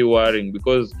very worrying,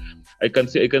 because I can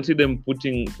see them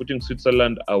putting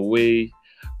Switzerland away,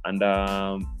 and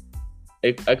I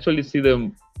actually see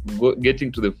them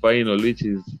getting to the final,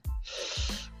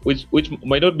 which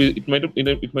might not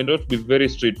be very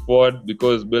straightforward,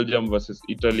 because Belgium versus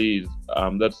Italy is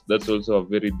that's also a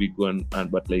very big one.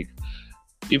 But like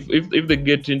if they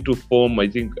get into form, I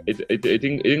think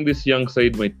this young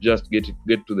side might just get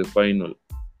to the final.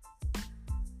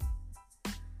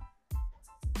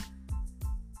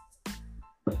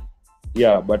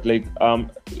 But like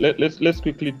let's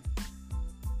quickly.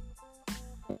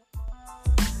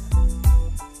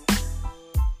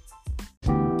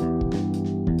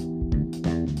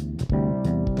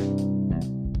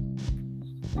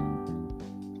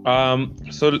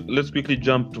 So let's quickly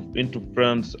jump into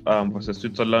France versus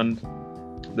Switzerland.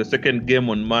 The second game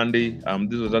on Monday.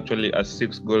 This was actually a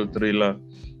 6-goal thriller.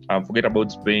 Forget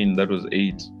about Spain, that was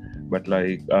 8. But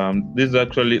like this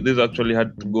actually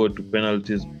had to go to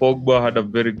penalties. Pogba had a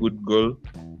very good goal.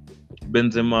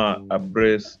 Benzema a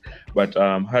brace, but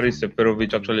Haris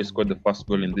Seferovic actually scored the first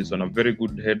goal in this one. A very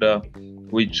good header,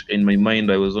 which in my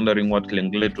mind I was wondering what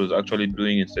Lenglet was actually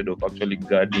doing instead of actually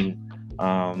guarding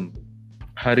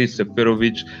Haris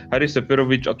Seferovic. Haris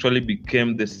Seferovic actually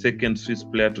became the second Swiss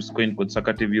player to score in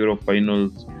consecutive Euro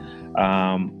finals,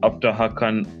 after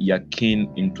Hakan Yakin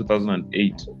in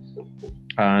 2008.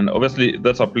 And obviously,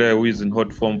 that's a player who is in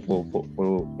hot form for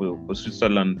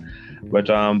Switzerland. But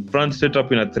France set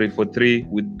up in a 3-4-3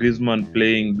 with Griezmann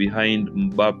playing behind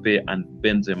Mbappe and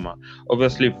Benzema.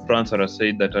 Obviously, France are a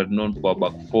side that are known for a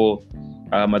back four.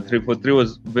 A 3-4-3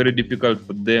 was very difficult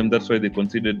for them. That's why they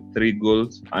conceded 3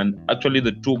 goals. And actually,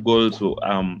 the 2 goals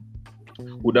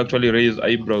would actually raise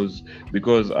eyebrows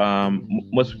because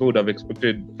most people would have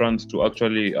expected France to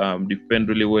actually defend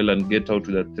really well and get out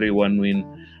with a 3-1 win.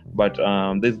 But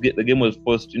the game was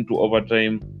forced into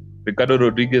overtime. Ricardo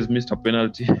Rodriguez missed a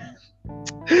penalty.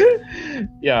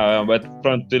 But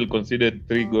France still conceded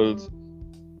 3 goals.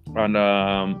 And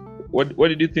what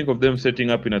did you think of them setting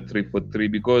up in a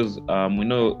 3-4-3? Because we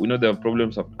know there are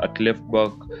problems at left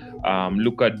back.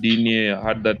 Luca Digne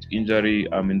had that injury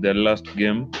in their last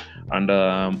game, and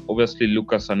obviously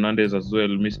Lucas Hernandez as well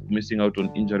missing out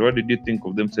on injury. What did you think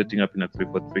of them setting up in a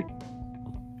 3-4-3?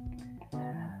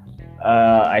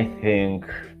 I think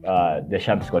the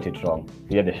Champs got it wrong.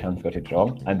 Yeah, the Champs got it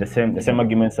wrong, and the same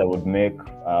arguments I would make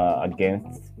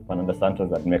against Fernando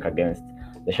Santos I'd make against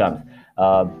the Champs.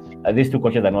 These 2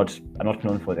 coaches are not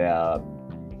known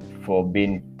for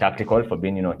being tactical, for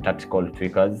being tactical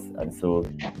tweakers, and so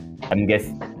I guess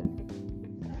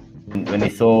when he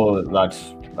saw that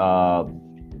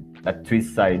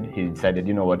Swiss side, he decided,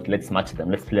 let's match them.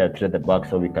 Let's play a 3 at the back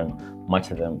so we can match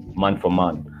them man for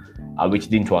man. Which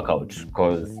didn't work out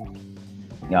because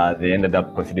they ended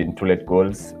up conceding 2 late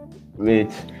goals,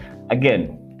 which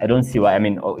again I don't see why. I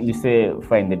mean, you say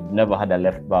fine, they never had a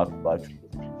left back, but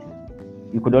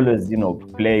you could always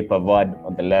play Pavard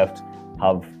on the left,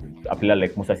 have a player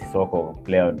like Musa Sissoko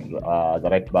play on the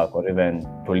right back, or even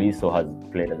Tolisso has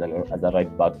played as a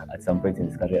right back at some point in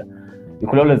his career. You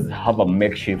could always have a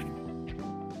makeshift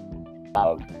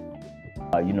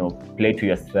play to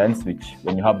your strengths, which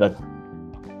when you have that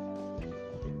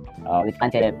with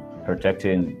Kante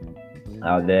protecting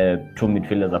the 2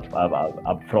 midfielders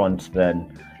up front,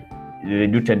 then they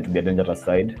do tend to be a dangerous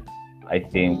side. I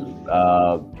think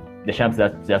the Champs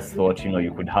just thought,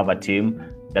 you could have a team,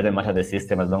 doesn't matter the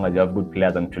system, as long as you have good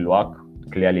players and it will work.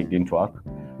 Clearly it didn't work.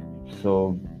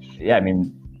 So, I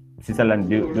mean, Switzerland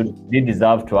did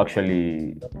deserve to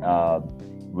actually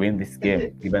win this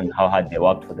game, given how hard they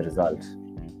worked for the result.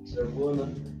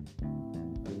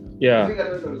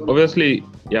 Obviously,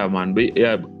 man. But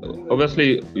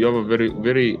obviously, you have a very,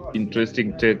 very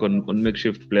interesting take on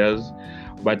makeshift players.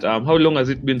 But how long has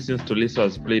it been since Tolisso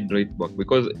has played right back?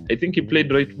 Because I think he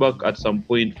played right back at some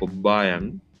point for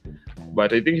Bayern,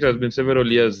 but I think it has been several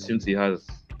years since he has.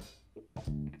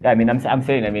 Yeah, I mean, I'm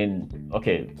saying,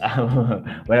 okay.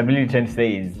 What I'm really trying to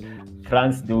say is,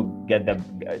 France do get the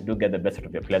best out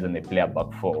of their players and they play a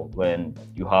back 4 when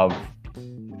you have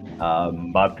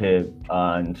Mbappe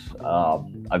and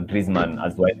Griezmann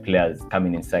as wide players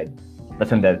coming inside.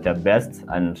 That's when they're their best,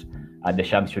 and the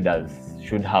Champs should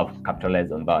have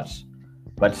capitalized on that.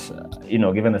 But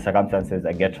given the circumstances,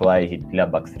 I get why he'd play a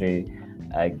back 3,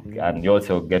 and you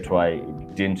also get why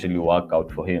it didn't really work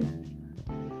out for him.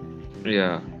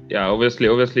 Obviously,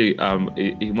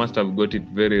 he must have got it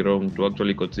very wrong to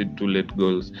actually concede 2 late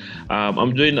goals.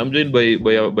 I'm joined by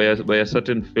a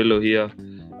certain fellow here.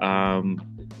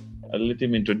 I'll let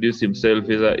him introduce himself.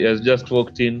 He has just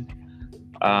walked in.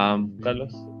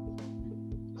 Carlos,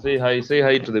 say hi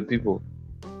to the people.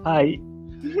 Hi.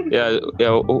 Who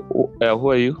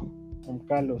are you? I'm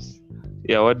Carlos.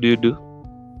 What do you do?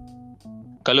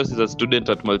 Carlos is a student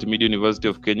at Multimedia University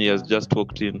of Kenya. He has just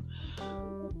walked in.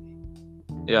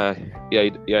 And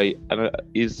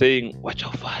he's saying, "Watch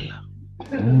out, fella."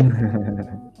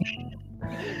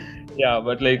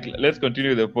 But let's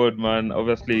continue the pod, man.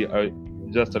 Obviously,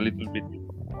 just a little bit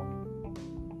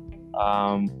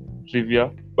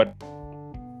trivia, but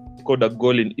scored a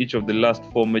goal in each of the last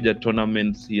 4 major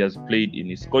tournaments he has played in.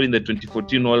 He scored in the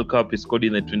 2014 World Cup, he scored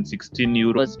in the 2016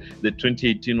 Euros, the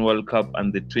 2018 World Cup,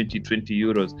 and the 2020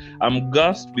 Euros. I'm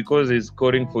gassed because he's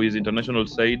scoring for his international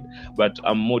side, but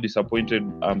I'm more disappointed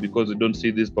because we don't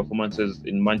see these performances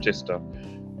in Manchester.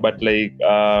 But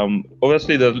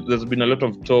obviously there's been a lot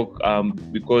of talk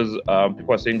because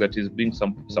people are saying that he's being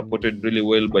supported really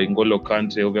well by N'Golo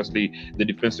Kante, obviously the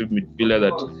defensive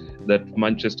midfielder that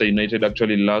Manchester United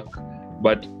actually lack.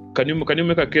 But can you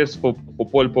make a case for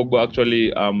Paul Pogba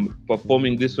actually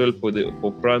performing this well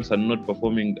for France and not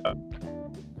performing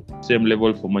same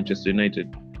level for Manchester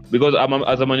United? Because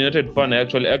as a Man United fan, I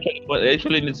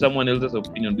actually need someone else's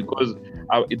opinion because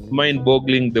it's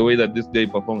mind-boggling the way that this guy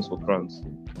performs for France.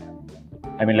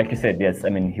 I mean, like you said, yes. I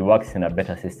mean, he works in a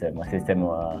better system, a system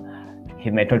where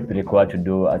he might not be required to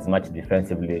do as much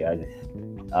defensively as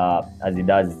as he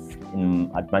does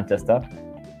at Manchester.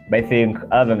 But I think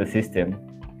other than the system,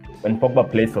 when Pogba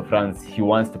plays for France, he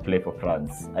wants to play for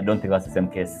France. I don't think that's the same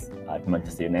case at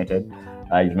Manchester United.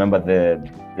 I remember the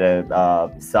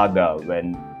saga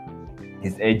when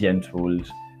his agent would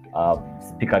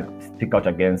speak out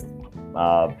against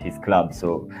his club.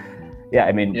 So, yeah,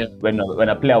 I mean, when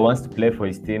a player wants to play for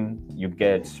his team, you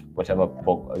get whatever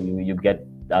you get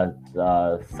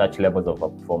such levels of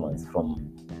performance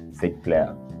from said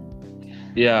player.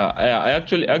 Yeah, I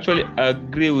actually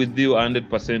agree with you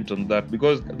 100% on that,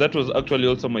 because that was actually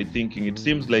also my thinking. It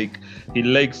seems like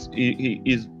he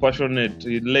is passionate.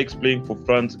 He likes playing for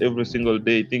France every single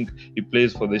day. I think he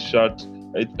plays for the shirt.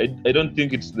 I don't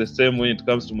think it's the same when it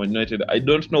comes to Man United. I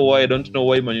don't know why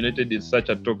Man United is such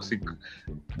a toxic.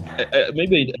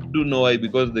 Maybe I do know why,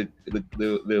 because the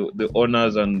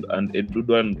owners and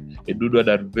Edudwan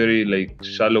are very like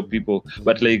shallow people.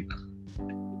 But like,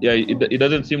 yeah, it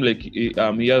doesn't seem like he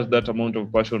has that amount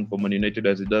of passion for Man United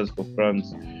as he does for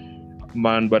France,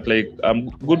 man. But like, I'm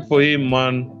good for him,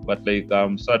 man. But like,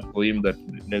 I'm sad for him that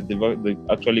they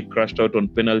actually crashed out on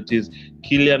penalties.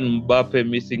 Kylian Mbappe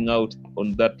missing out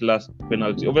on that last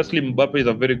penalty. Obviously, Mbappe is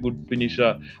a very good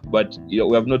finisher, but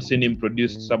we have not seen him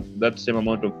produce that same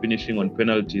amount of finishing on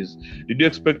penalties. Did you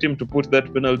expect him to put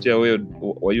that penalty away,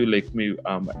 or were you like me?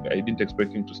 I didn't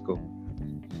expect him to score.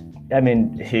 I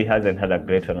mean, he hasn't had a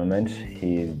great tournament.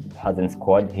 He hasn't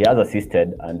scored. He has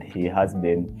assisted, and he has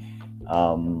been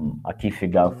a key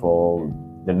figure for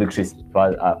the victories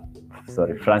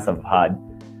France have had.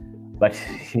 But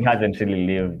he hasn't really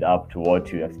lived up to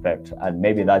what you expect, and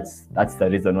maybe that's the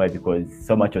reason why, because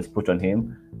so much was put on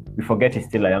him. We forget he's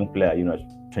still a young player.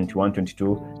 21,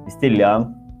 22. He's still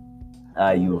young.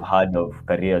 You've heard of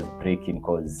careers breaking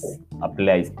because a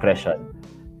player is pressured.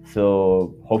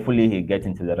 So hopefully he gets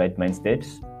into the right mind state,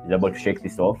 is able to shake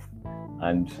this off,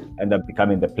 and end up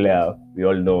becoming the player we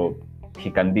all know he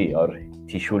can be, or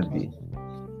he should be.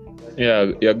 Yeah,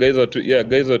 guys are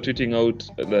tweeting out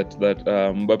that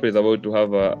Mbappe is about to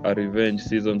have a revenge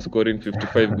season, scoring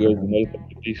 55 goals in all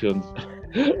competitions.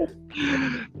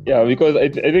 Yeah, because I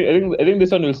think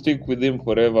this one will stick with him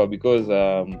forever, because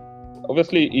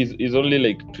obviously he's only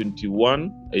like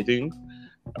 21, I think.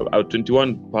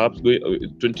 21, perhaps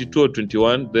 22 or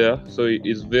 21 there, so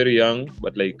he's very young,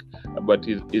 but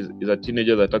he's a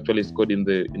teenager that actually scored in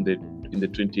the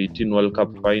 2018 World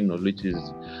Cup final, which is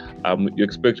you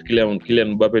expect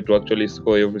Kylian Mbappe to actually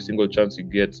score every single chance he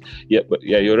gets. Yeah, but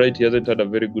yeah, you're right, he hasn't had a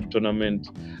very good tournament,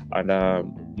 and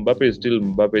Mbappe is still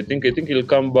Mbappe. I think he'll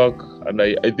come back, and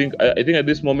I think at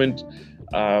this moment,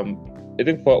 I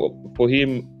think for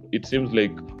him, it seems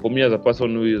like, for me as a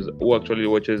person who actually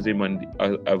watches him, and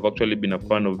I've actually been a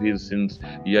fan of his since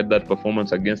he had that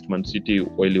performance against Man City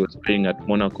while he was playing at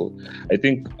Monaco. I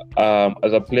think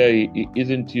as a player, he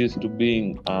isn't used to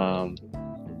being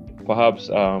perhaps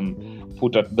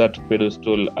put at that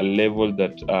pedestal, a level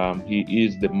that he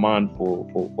is the man for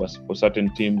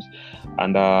certain teams.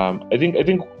 And I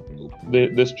think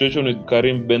the situation with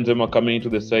Karim Benzema coming into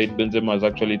the side, Benzema has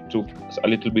actually took a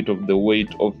little bit of the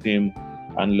weight off him.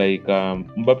 And like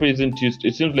Mbappe isn't used.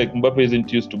 It seems like Mbappe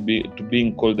isn't used to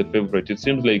being called the favorite. It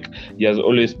seems like he has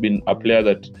always been a player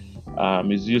that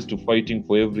is used to fighting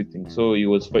for everything. So he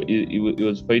was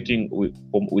fighting with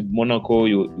Monaco.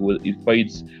 He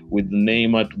fights with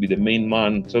Neymar to be the main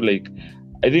man. So like,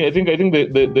 I think there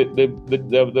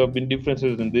have been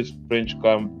differences in this French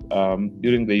camp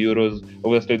during the Euros.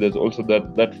 Obviously, there's also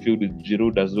that feud with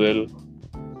Giroud as well,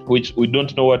 which we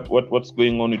don't know what's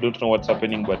going on. We don't know what's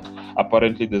happening, but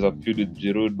apparently there's a feud with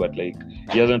Giroud. But like,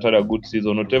 he hasn't had a good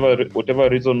season. Whatever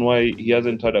reason why he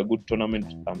hasn't had a good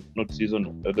tournament, not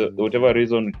season, whatever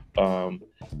reason,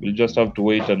 we'll just have to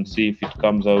wait and see if it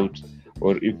comes out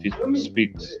or if it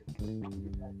speaks.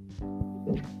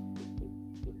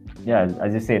 Yeah,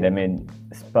 as you said, I mean,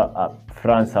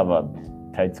 France have a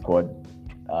tight squad,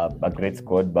 a great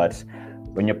squad, but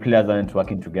when your players aren't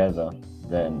working together,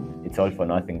 then it's all for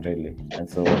nothing, really. And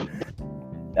so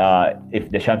if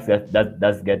the champs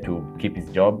does get to keep his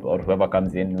job, or whoever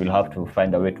comes in, we'll have to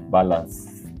find a way to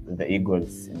balance the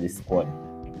egos in this squad.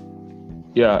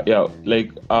 Yeah,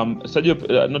 like not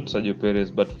Sergio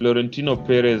Perez, but Florentino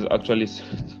Perez actually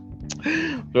said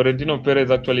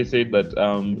that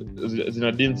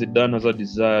Zinedine Zidane has a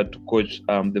desire to coach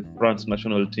the France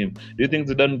national team. Do you think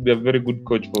Zidane would be a very good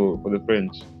coach for the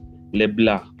French? Les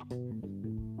Bleus.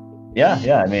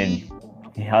 Yeah, I mean,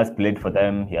 he has played for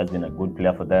them. He has been a good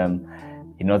player for them.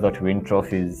 He knows how to win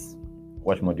trophies.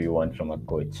 What more do you want from a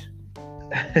coach?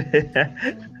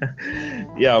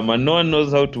 Yeah, man, no one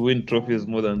knows how to win trophies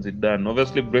more than Zidane.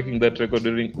 Obviously, breaking that record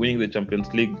during winning the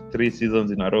Champions League 3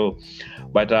 seasons in a row.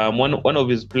 But one of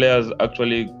his players,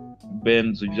 actually,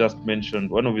 Benz, who just mentioned,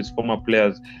 one of his former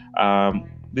players,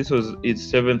 this was his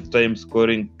 7th time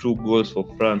scoring 2 goals for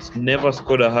France. Never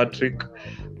scored a hat trick,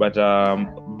 but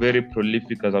very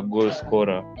prolific as a goal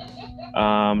scorer.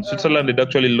 Switzerland had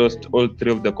actually lost all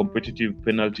 3 of their competitive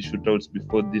penalty shootouts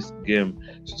before this game.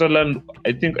 Switzerland,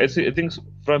 I think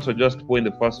France were just poor in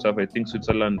the first half. I think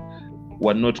Switzerland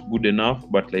were not good enough,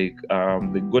 but like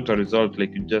they got a result,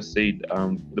 like you just said.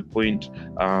 The point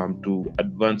to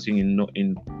advancing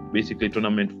in basically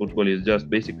tournament football is just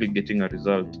basically getting a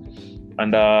result.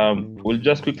 And we'll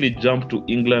just quickly jump to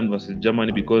England versus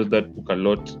Germany because that took a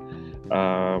lot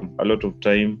of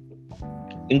time.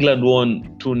 England won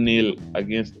 2-0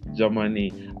 against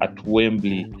Germany at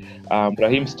Wembley.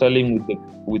 Raheem Sterling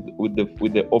with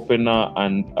the opener,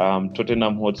 and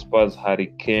Tottenham Hotspur's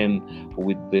Harry Kane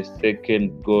with the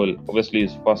second goal. Obviously,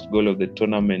 his first goal of the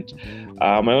tournament.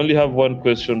 I only have one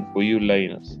question for you,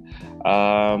 Linus.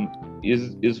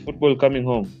 Is football coming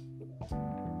home?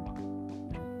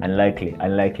 Unlikely. I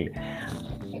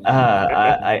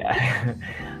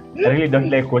really don't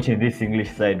like watching this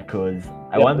English side because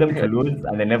I want them to lose,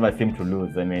 and they never seem to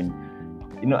lose. I mean,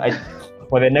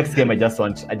 for the next game, I just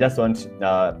want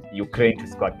Ukraine to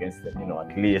score against them.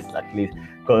 At least,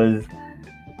 because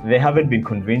they haven't been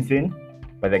convincing,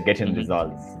 but they're getting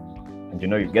results. And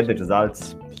you get the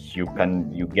results, you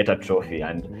get a trophy.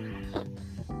 And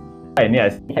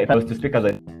yes, if I was to speak as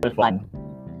a fan,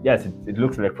 yes, it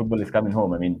looks like football is coming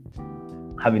home. I mean,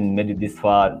 having made it this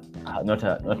far, not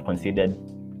conceded,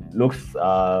 looks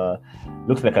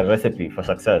like a recipe for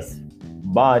success.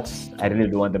 But I really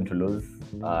don't want them to lose.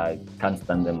 I can't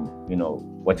stand them,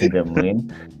 watching them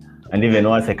win. And even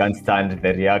worse, I can't stand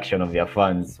the reaction of their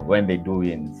fans when they do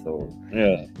win. So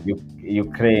yeah,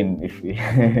 Ukraine, if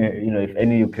if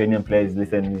any Ukrainian players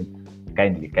listen,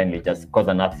 kindly just cause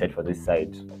an upset for this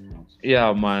side.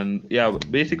 Yeah, man. Yeah,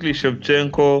 basically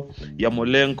Shevchenko,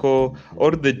 Yamolenko,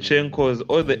 all the Chenkos,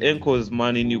 all the Enkos,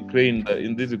 man, in Ukraine,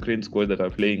 in this Ukraine squad that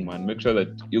are playing, man. Make sure that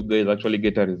you guys actually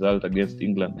get a result against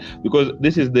England, because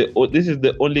this is the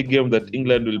only game that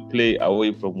England will play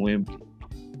away from Wembley.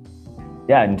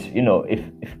 Yeah, and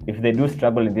if they do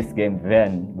struggle in this game,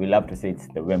 then we'll have to say it's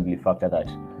the Wembley factor that.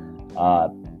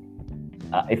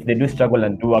 If they do struggle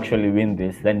and do actually win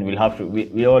this, then we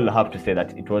all have to say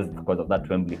that it was because of that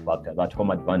Wembley factor, that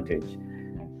home advantage,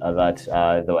 that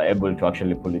they were able to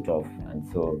actually pull it off. And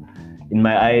so, in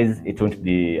my eyes, it won't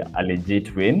be a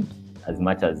legit win, as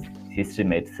much as history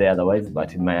might say otherwise.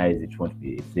 But in my eyes, it won't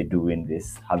be if they do win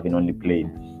this, having only played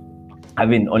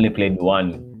one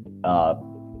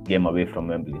game away from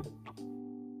Wembley.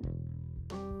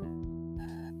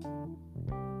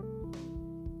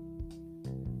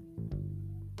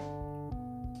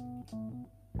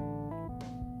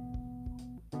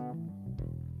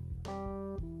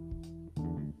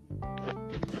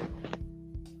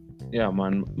 Yeah,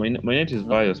 man. My net is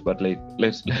biased, but like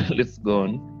let's go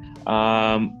on.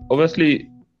 Obviously,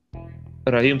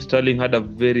 Raheem Sterling had a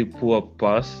very poor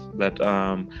pass that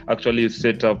actually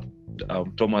set up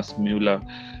Thomas Müller.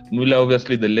 Müller,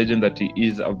 obviously the legend that he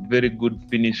is, a very good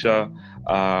finisher,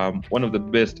 one of the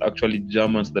best actually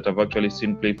Germans that I've actually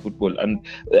seen play football, and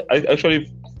actually,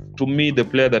 to me, the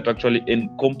player that actually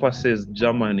encompasses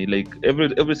Germany, like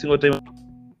every single time.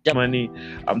 Germany,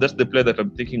 that's the player that I'm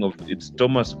thinking of. It's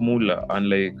Thomas Müller, and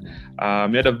like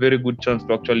he had a very good chance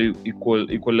to actually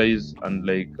equalize and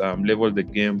like level the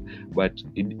game, but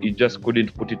he just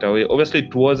couldn't put it away. Obviously,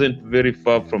 it wasn't very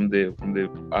far from the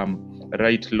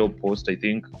right low post. I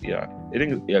think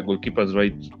goalkeeper's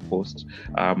right post,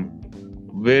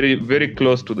 very very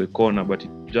close to the corner, but it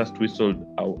just whistled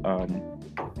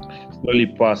slowly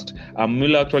past.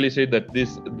 Müller actually said that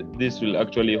this will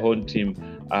actually haunt him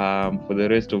for the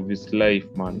rest of his life,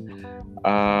 man.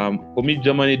 For me,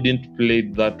 Germany didn't play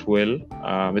that well,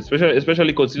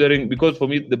 especially considering, because for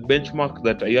me the benchmark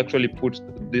that I actually put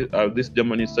this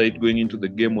Germany side going into the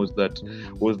game was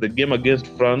the game against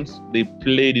France. They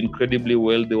played incredibly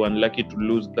well. They were unlucky to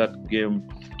lose that game.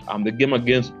 The game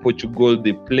against Portugal,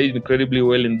 they played incredibly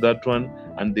well in that one,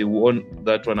 and they won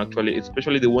that one actually.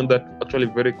 Especially they won that actually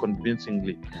very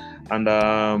convincingly, and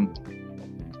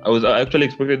I actually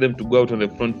expected them to go out on the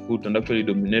front foot and actually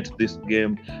dominate this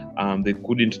game. They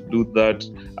couldn't do that.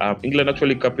 England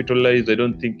actually capitalized. I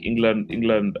don't think England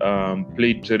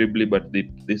played terribly, but they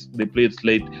played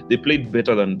slight. They played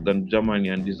better than Germany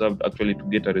and deserved actually to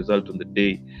get a result on the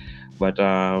day. But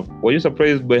were you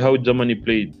surprised by how Germany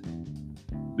played?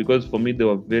 Because for me, they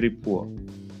were very poor.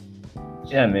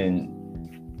 Yeah, I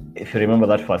mean, if you remember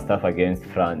that first half against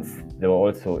France, they were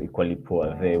also equally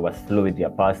poor. They were slow with their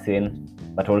passing,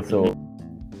 but also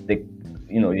they,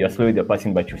 you're slow with your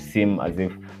passing, but you seem as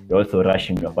if you're also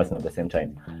rushing your passing at the same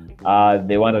time.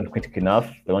 They weren't quick enough.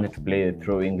 They wanted to play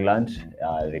through England.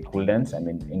 They couldn't. I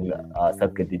mean, England,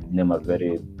 Southgate did name a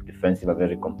very defensive, a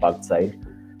very compact side.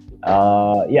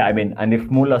 Yeah, I mean, and if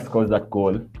Muller scores that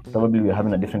goal, probably we're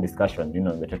having a different discussion.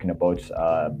 We're talking about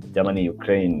Germany,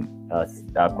 Ukraine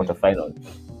quarterfinal.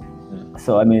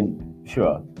 So I mean,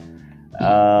 sure.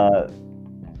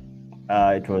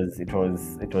 It was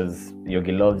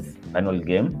Jogi Löw's final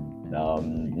game.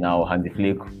 Now Hansi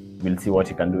Flick, we'll see what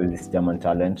he can do with this German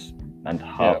talent and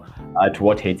how to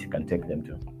what height he can take them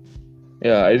to.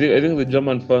 Yeah, I think the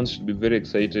German fans should be very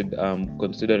excited,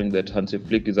 considering that Hansi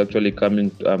Flick is actually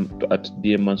coming at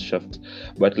DM Mannschaft.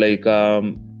 But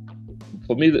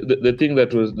for me, the thing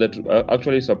that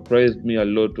actually surprised me a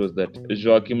lot was that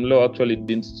Joachim Löw actually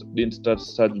didn't start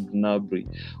Serge Gnabry.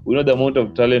 We know the amount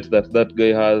of talent that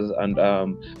guy has, and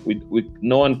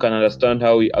no one can understand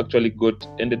how he actually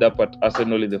ended up at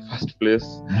Arsenal in the first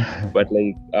place. But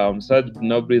Serge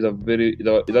Gnabry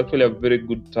is actually a very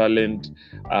good talent.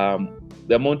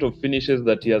 The amount of finishes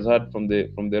that he has had from the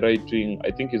right wing,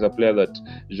 I think he's a player that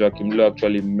Joachim Löw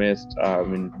actually missed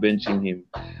in benching him.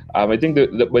 I think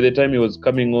by the time he was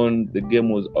coming on, the game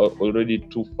was already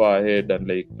too far ahead, and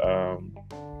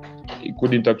he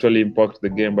couldn't actually impact the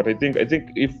game. But I think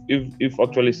if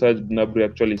actually Serge Gnabry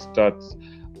actually starts,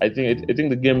 I think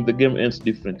the game ends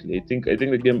differently. I think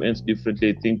the game ends differently.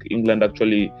 I think England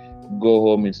actually go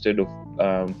home instead of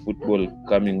football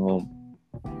coming home.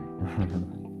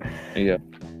 Yeah,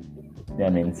 I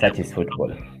mean, such is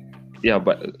football.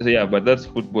 But that's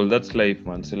football. That's life,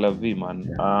 man. C'est la vie, man.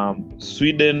 Yeah.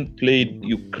 Sweden played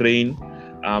Ukraine.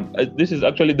 This is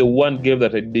actually the one game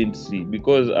that I didn't see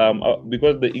because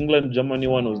the England-Germany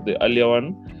one was the earlier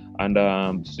one,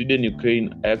 and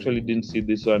Sweden-Ukraine I actually didn't see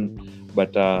this one,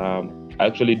 but I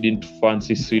actually didn't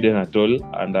fancy Sweden at all,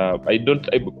 and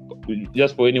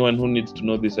just for anyone who needs to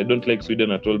know this, I don't like Sweden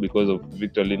at all because of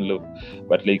Victor Lindelof,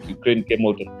 but Ukraine came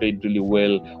out and played really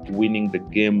well, winning the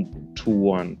game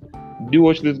 2-1. Do you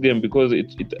watch this game? Because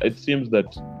it seems that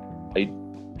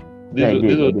this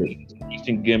was an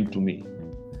interesting game to me.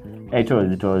 It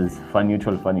was fun,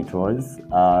 neutral fun. It was.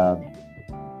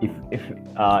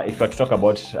 If we're to talk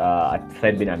about a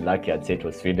side being unlucky, I'd say it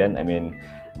was Sweden. I mean,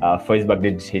 Forsberg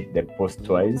did hit the post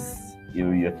twice.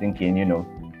 You're thinking,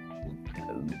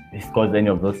 he scores any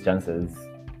of those chances,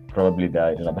 probably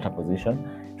they're in a better position.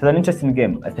 It was an interesting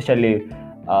game, especially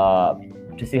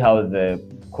to see how the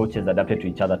coaches adapted to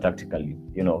each other tactically.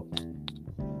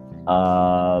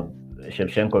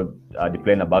 Shevchenko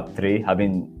deploying a back three,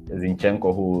 having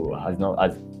Zinchenko, who has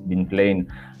been playing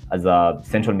as a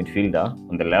central midfielder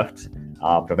on the left,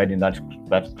 providing that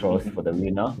cross for the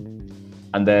winner.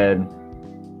 And then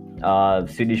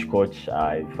Swedish coach,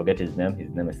 I forget his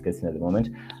name escapes me at the moment,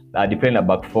 deploying a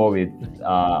back four with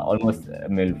almost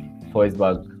Emil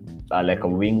Forsberg like a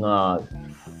winger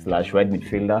 / wide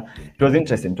midfielder. It was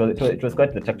interesting. It was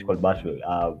quite the tactical battle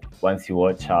once you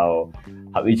watch how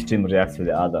each team reacts to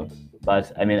the other.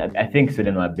 But I mean, I think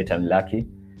Sweden were a bit unlucky,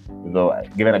 though.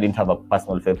 Given I didn't have a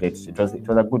personal favorite, it was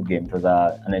a good game. It was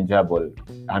an enjoyable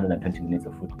 120 minutes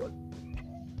of football.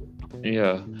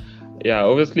 Yeah.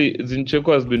 Obviously,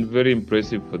 Zinchenko has been very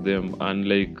impressive for them, and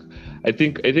I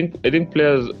think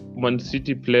players, Man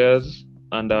City players,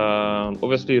 and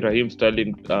obviously Raheem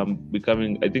Sterling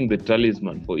becoming, I think, the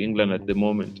talisman for England at the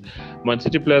moment. Man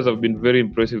City players have been very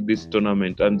impressive this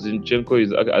tournament, and Zinchenko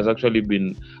has actually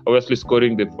been obviously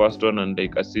scoring the first one and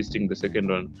assisting the second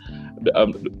one.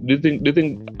 Do you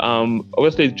think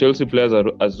obviously Chelsea players are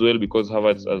as well, because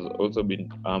Havertz has also been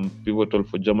pivotal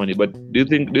for Germany, but do you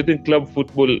think club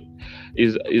football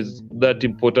is that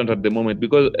important at the moment?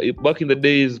 Because back in the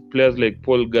days, players like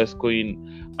Paul Gascoigne,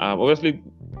 obviously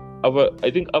I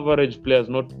think average players,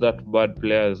 not that bad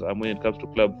players when it comes to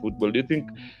club football. Do you think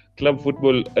club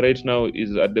football right now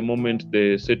is at the moment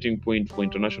the setting point for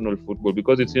international football?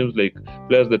 Because it seems like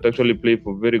players that actually play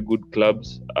for very good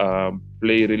clubs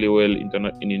play really well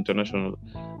in international.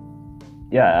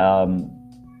 Yeah,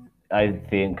 I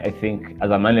think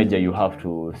as a manager you have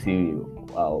to see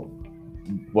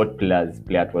what players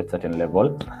play at what certain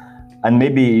level, and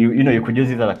maybe you could use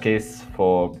it as a case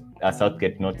for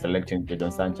Southgate not selecting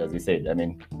Jadon Sancho, as you said. I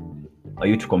mean, are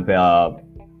you to compare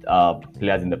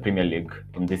players in the Premier League,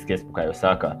 in this case Bukayo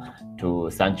Saka, to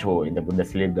Sancho in the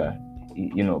Bundesliga?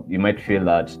 You might feel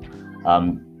that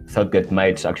Southgate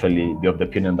might actually be of the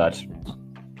opinion that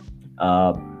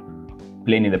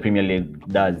playing in the Premier League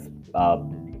does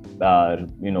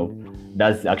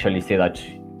does actually say that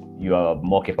you are a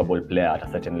more capable player at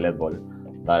a certain level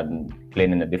than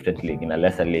playing in a different league, in a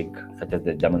lesser league such as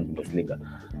the German Bundesliga.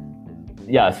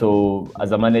 Yeah, so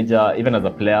as a manager, even as a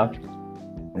player,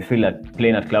 I feel that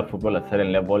playing at club football at a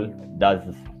certain level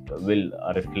will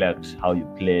reflect how you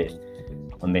play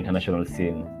on the international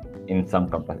scene in some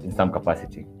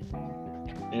capacity.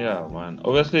 Yeah, man.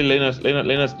 Obviously,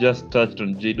 Linus just touched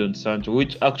on Jadon Sancho,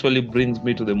 which actually brings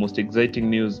me to the most exciting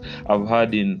news I've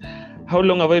had in. How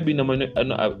long have I been? I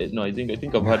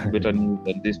think I've had better news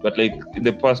than this, but like in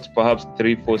the past, perhaps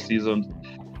 3-4 seasons.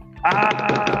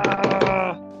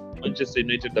 Manchester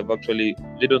United have actually.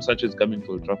 Jadon Sancho is coming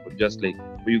to Old Trafford, just like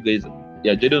for you guys.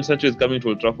 Yeah, Jadon Sancho is coming to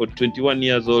Old Trafford. 21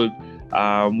 years old.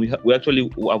 We actually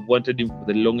have wanted him for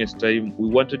the longest time. We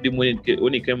wanted him when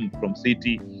he came from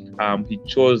City. He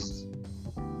chose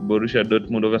Borussia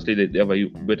Dortmund. Obviously, they have a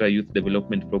better youth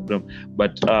development program.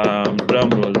 But drum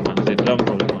roll, man.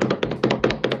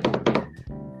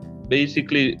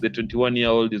 Basically, the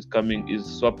 21-year-old is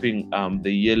swapping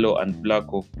the yellow and black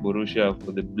of Borussia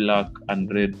for the black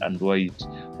and red and white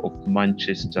of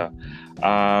Manchester.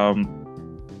 I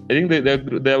think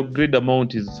the agreed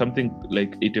amount is something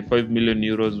like 85 million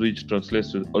euros, which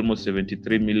translates to almost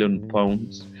 73 million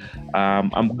pounds.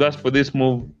 I'm gassed for this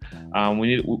move.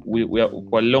 We are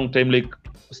for a long time, like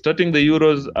starting the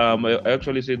Euros. I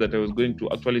actually said that I was going to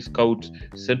actually scout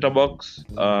centre backs,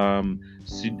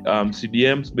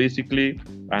 CDMs basically,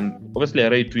 and obviously a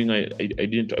right wing.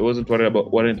 I wasn't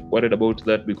worried about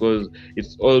that because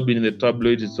it's all been in the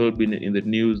tabloids. It's all been in the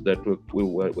news that we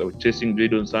were chasing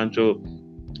Jadon Sancho.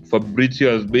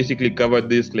 Fabrizio has basically covered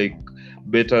this like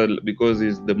better because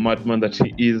he's the madman that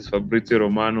he is, Fabrizio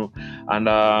Romano, and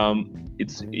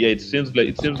it seems like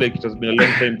it has been a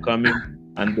long time coming,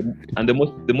 and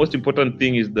the most important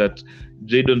thing is that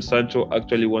Jadon Sancho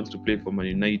actually wants to play for Man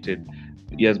United.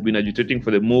 He has been agitating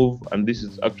for the move, and this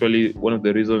is actually one of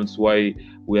the reasons why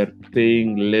we are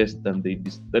paying less than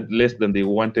they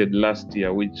wanted last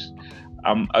year, which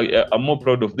I'm more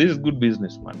proud of. This is good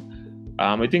business, man.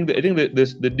 I think the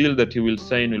deal that he will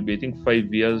sign will be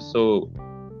 5 years. So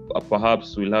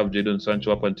perhaps we'll have Jadon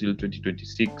Sancho up until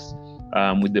 2026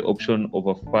 with the option of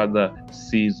a further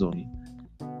season.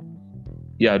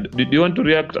 Yeah, do you want to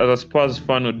react as a Spurs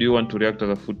fan or do you want to react as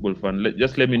a football fan?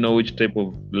 Just let me know which type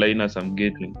of liners I'm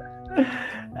getting.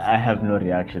 I have no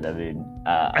reaction.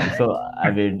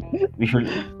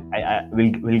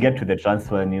 We'll get to the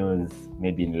transfer news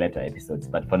maybe in later episodes.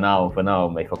 But for now,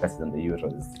 my focus is on the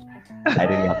Euros. I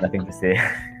really have nothing to say.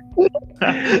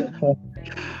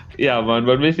 Yeah, man.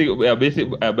 But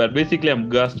basically, I'm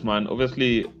gassed, man.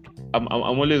 Obviously, I'm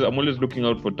always looking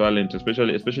out for talent,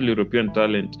 especially European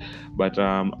talent. But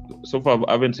so far,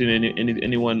 I haven't seen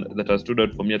anyone that has stood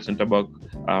out for me at centre back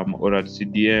or at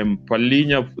CDM.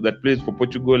 Palhinha, that plays for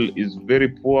Portugal, is very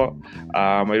poor.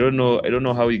 I don't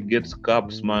know how he gets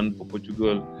caps, man, for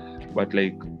Portugal. But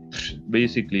like,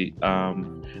 basically,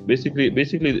 that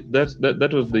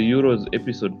was the Euros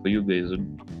episode for you guys.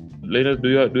 Linus, do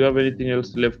you have anything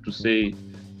else left to say,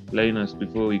 Linus,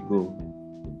 before we go?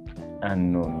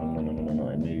 No.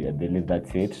 I believe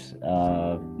that's it.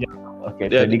 Okay,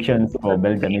 Yeah. predictions for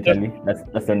Belgium, Italy. That's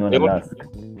the only one I'll ask.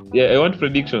 Yeah, I want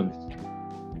predictions.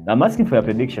 I'm asking for your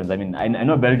predictions. I mean, I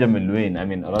know Belgium will win. I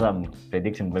mean, rather I'm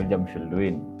predicting Belgium should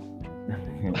win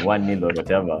 1-0 or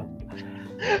whatever.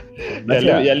 But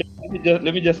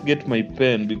Let me just get my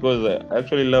pen because I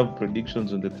actually love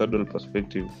predictions on the third world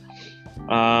perspective.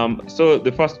 So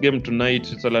the first game tonight,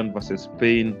 Switzerland versus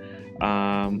Spain.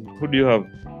 Who do you have?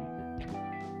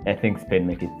 I think Spain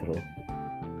make it through.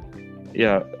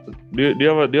 Yeah. Do you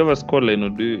have a scoreline or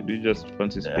do you just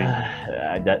fancy Spain?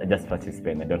 I just fancy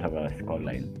Spain. I don't have a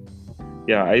scoreline.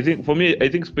 Yeah, I think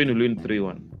Spain will win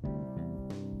 3-1.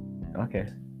 Okay.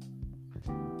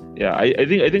 Yeah, I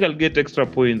think I'll get extra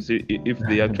points if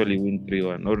they actually win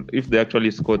 3-1 or if they actually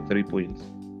score 3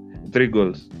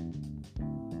 goals.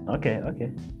 Okay.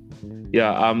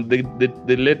 Yeah,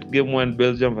 the late game one,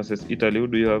 Belgium versus Italy. Who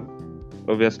do you have?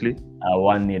 Obviously.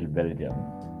 1-0 Belgium.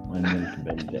 1-0 to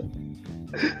Belgium.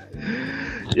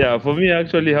 Yeah, for me, I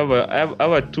actually have a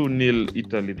 2-0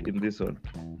 Italy in this one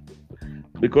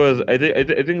because I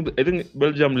think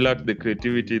Belgium lack the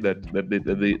creativity that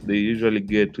they usually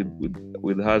get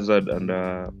with Hazard and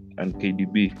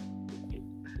KDB.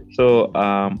 So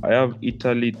I have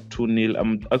Italy 2-0.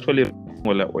 I'm actually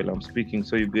while I'm speaking,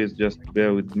 so you guys just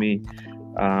bear with me.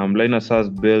 Linus has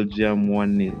Belgium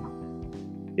 1-0.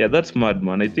 Yeah, that's mad,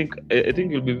 man. I think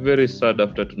you'll be very sad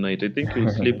after tonight. I think you'll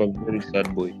sleep a very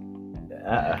sad boy.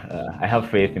 I have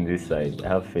faith in this side. I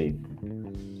have faith.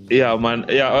 Yeah, man.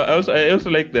 Yeah, I also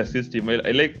like their system.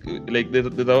 I like there's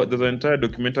an entire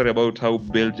documentary about how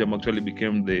Belgium actually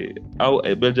became how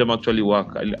Belgium actually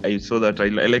work. I saw that. I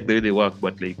like the way they work,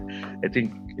 but like I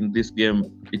think in this game,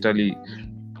 Italy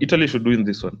should win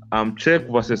this one. Czech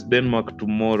versus Denmark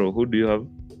tomorrow. Who do you have?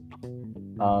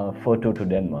 4-2 to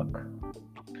Denmark.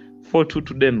 4-2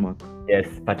 to Denmark. Yes,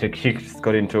 Patrick Schick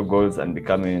scoring 2 goals and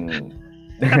becoming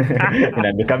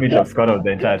becoming top scorer of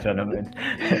the entire tournament.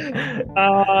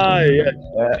 Yeah.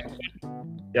 Uh,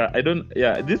 Yeah, I don't.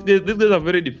 Yeah, these guys are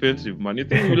very defensive, man. You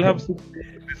think we'll have 6 goals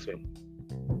in this one?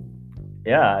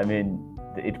 yeah, I mean,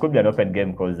 it could be an open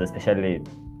game because especially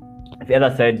if the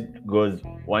other side goes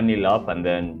 1-0 up and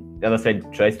then the other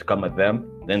side tries to come at them,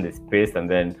 then there's space, and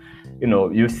then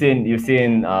you've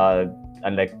seen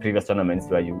unlike previous tournaments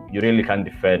where you really can't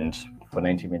defend for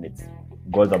 90 minutes.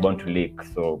 Goals are bound to leak.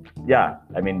 So yeah,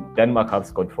 I mean, Denmark have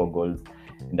scored 4 goals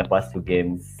in the past 2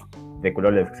 games. They could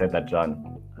always accept that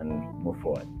run and move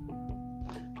forward.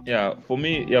 Yeah, for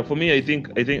me, I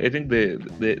think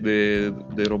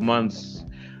the romance.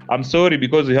 I'm sorry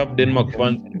because we have Denmark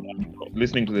fans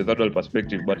listening to the third world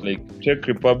perspective, but like Czech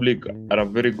Republic are a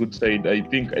very good side. I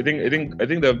think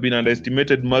they have been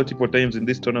underestimated multiple times in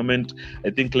this tournament. I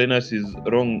think Lenas is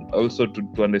wrong also to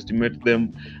underestimate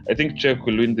them. I think Czech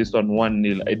will win this one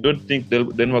 1-0. I don't think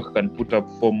Denmark can put up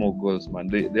 4 more goals, man.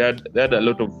 They had a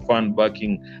lot of fun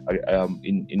backing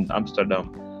in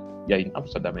Amsterdam. Yeah, in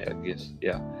Amsterdam, I guess.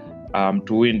 Yeah.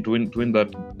 To win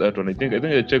that one. I think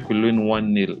the Czech will win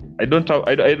 1-0. I don't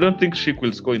think Schick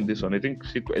will score in this one. I think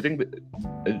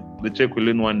the Czech will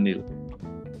win 1-0.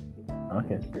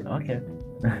 Okay.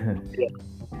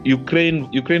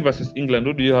 Ukraine versus England.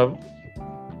 Who do you have?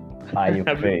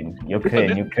 Ukraine. This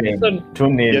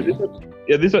 2-0.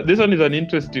 Yeah, this one is an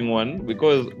interesting one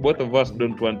because both of us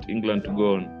don't want England to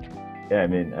go on. Yeah, I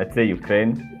mean, I'd say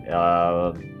Ukraine.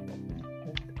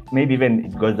 Maybe even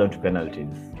it goes down to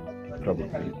penalties.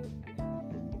 Probably.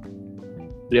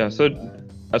 Yeah, so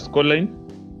a scoreline?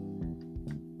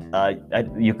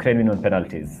 Ukraine win on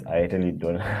penalties. I really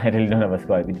don't have a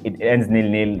score. It ends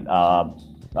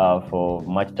 0-0 for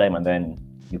much time, and then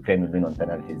Ukraine will win on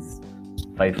penalties.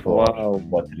 5-4. Wow.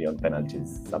 4-3 on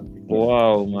penalties. Something.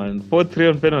 Wow, man. 4-3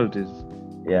 on penalties.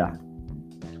 Yeah.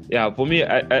 Yeah, for me,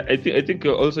 I think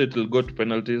also it will go to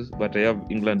penalties, but I have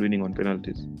England winning on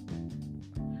penalties.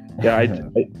 Yeah, I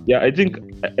think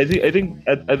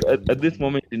at this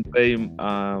moment in time,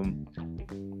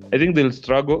 I think they'll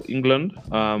struggle, England,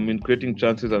 in creating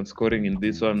chances and scoring in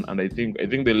this one, and I think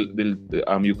they'll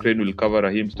Ukraine will cover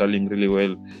Raheem Sterling really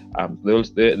well.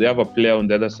 They have a player on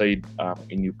the other side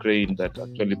in Ukraine that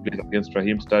actually plays against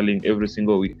Raheem Sterling every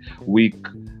single week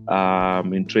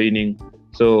in training.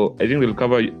 So I think they'll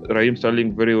cover Raheem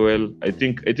Sterling very well. I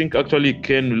think actually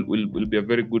Kane will be a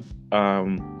very good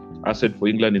asset for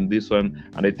England in this one,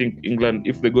 and I think England,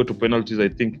 if they go to penalties, I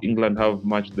think England have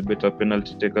much the better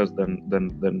penalty takers than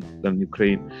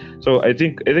Ukraine. So I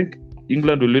think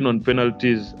England will win on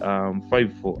penalties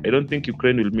 5-4. I don't think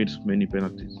Ukraine will miss many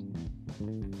penalties.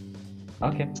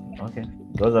 Okay.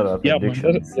 Those are our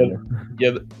predictions.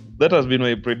 Yeah, that has been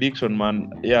my prediction, man.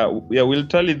 Yeah, we'll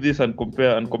tally this and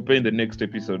compare in the next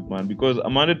episode, man, because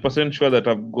I'm 100% sure that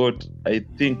I've got, I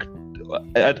think,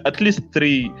 at least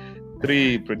three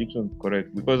predictions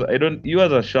correct, because you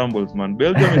guys are shambles, man.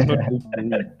 Belgium is not good to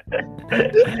win.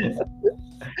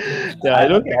 Yeah, I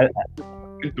don't think it's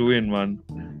good to win, man.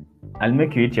 I'll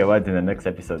make you eat your words in the next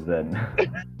episode then.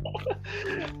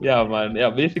 Yeah, man.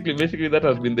 Yeah, basically that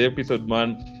has been the episode,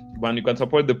 man. Man, you can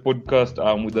support the podcast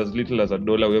with as little as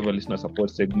 $1. We have a listener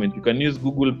support segment. You can use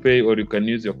Google Pay or you can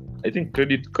use your, I think,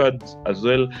 credit cards as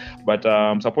well. But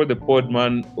support the pod,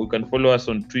 man. You can follow us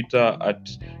on Twitter at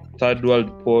Third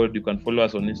World Pod. You can follow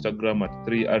us on Instagram at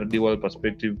 3RD World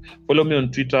Perspective. Follow me on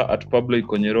Twitter at Pablo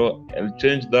Iconyero. I'll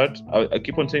change that. I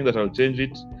keep on saying that I'll change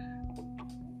it,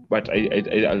 but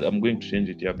I'm going to change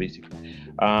it. Yeah, basically.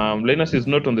 Linus is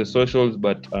not on the socials,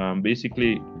 but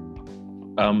basically,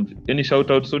 any shout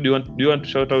outs? So do you want to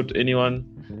shout out anyone?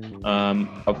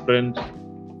 A friend?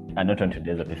 And not on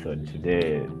today's episode.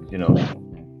 Today,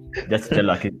 just tell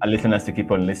our listeners to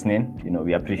keep on listening.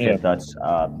 We appreciate that.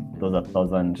 Those are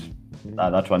 1,000,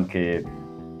 that 1K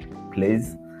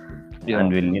plays,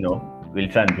 and we'll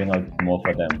try and bring out more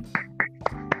for them.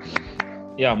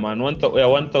 Yeah, man,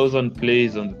 1,000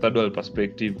 plays on the Third World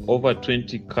Perspective, over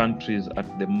 20 countries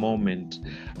at the moment.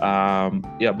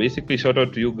 Basically, shout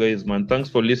out to you guys, man. Thanks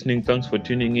for listening. Thanks for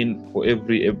tuning in for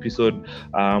every episode.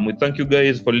 We thank you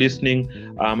guys for listening.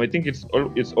 I think it's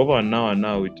over an hour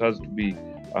now. It has to be.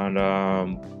 And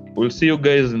we'll see you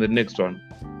guys in the next one.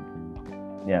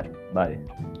 Yeah, bye.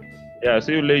 Yeah,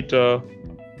 see you later.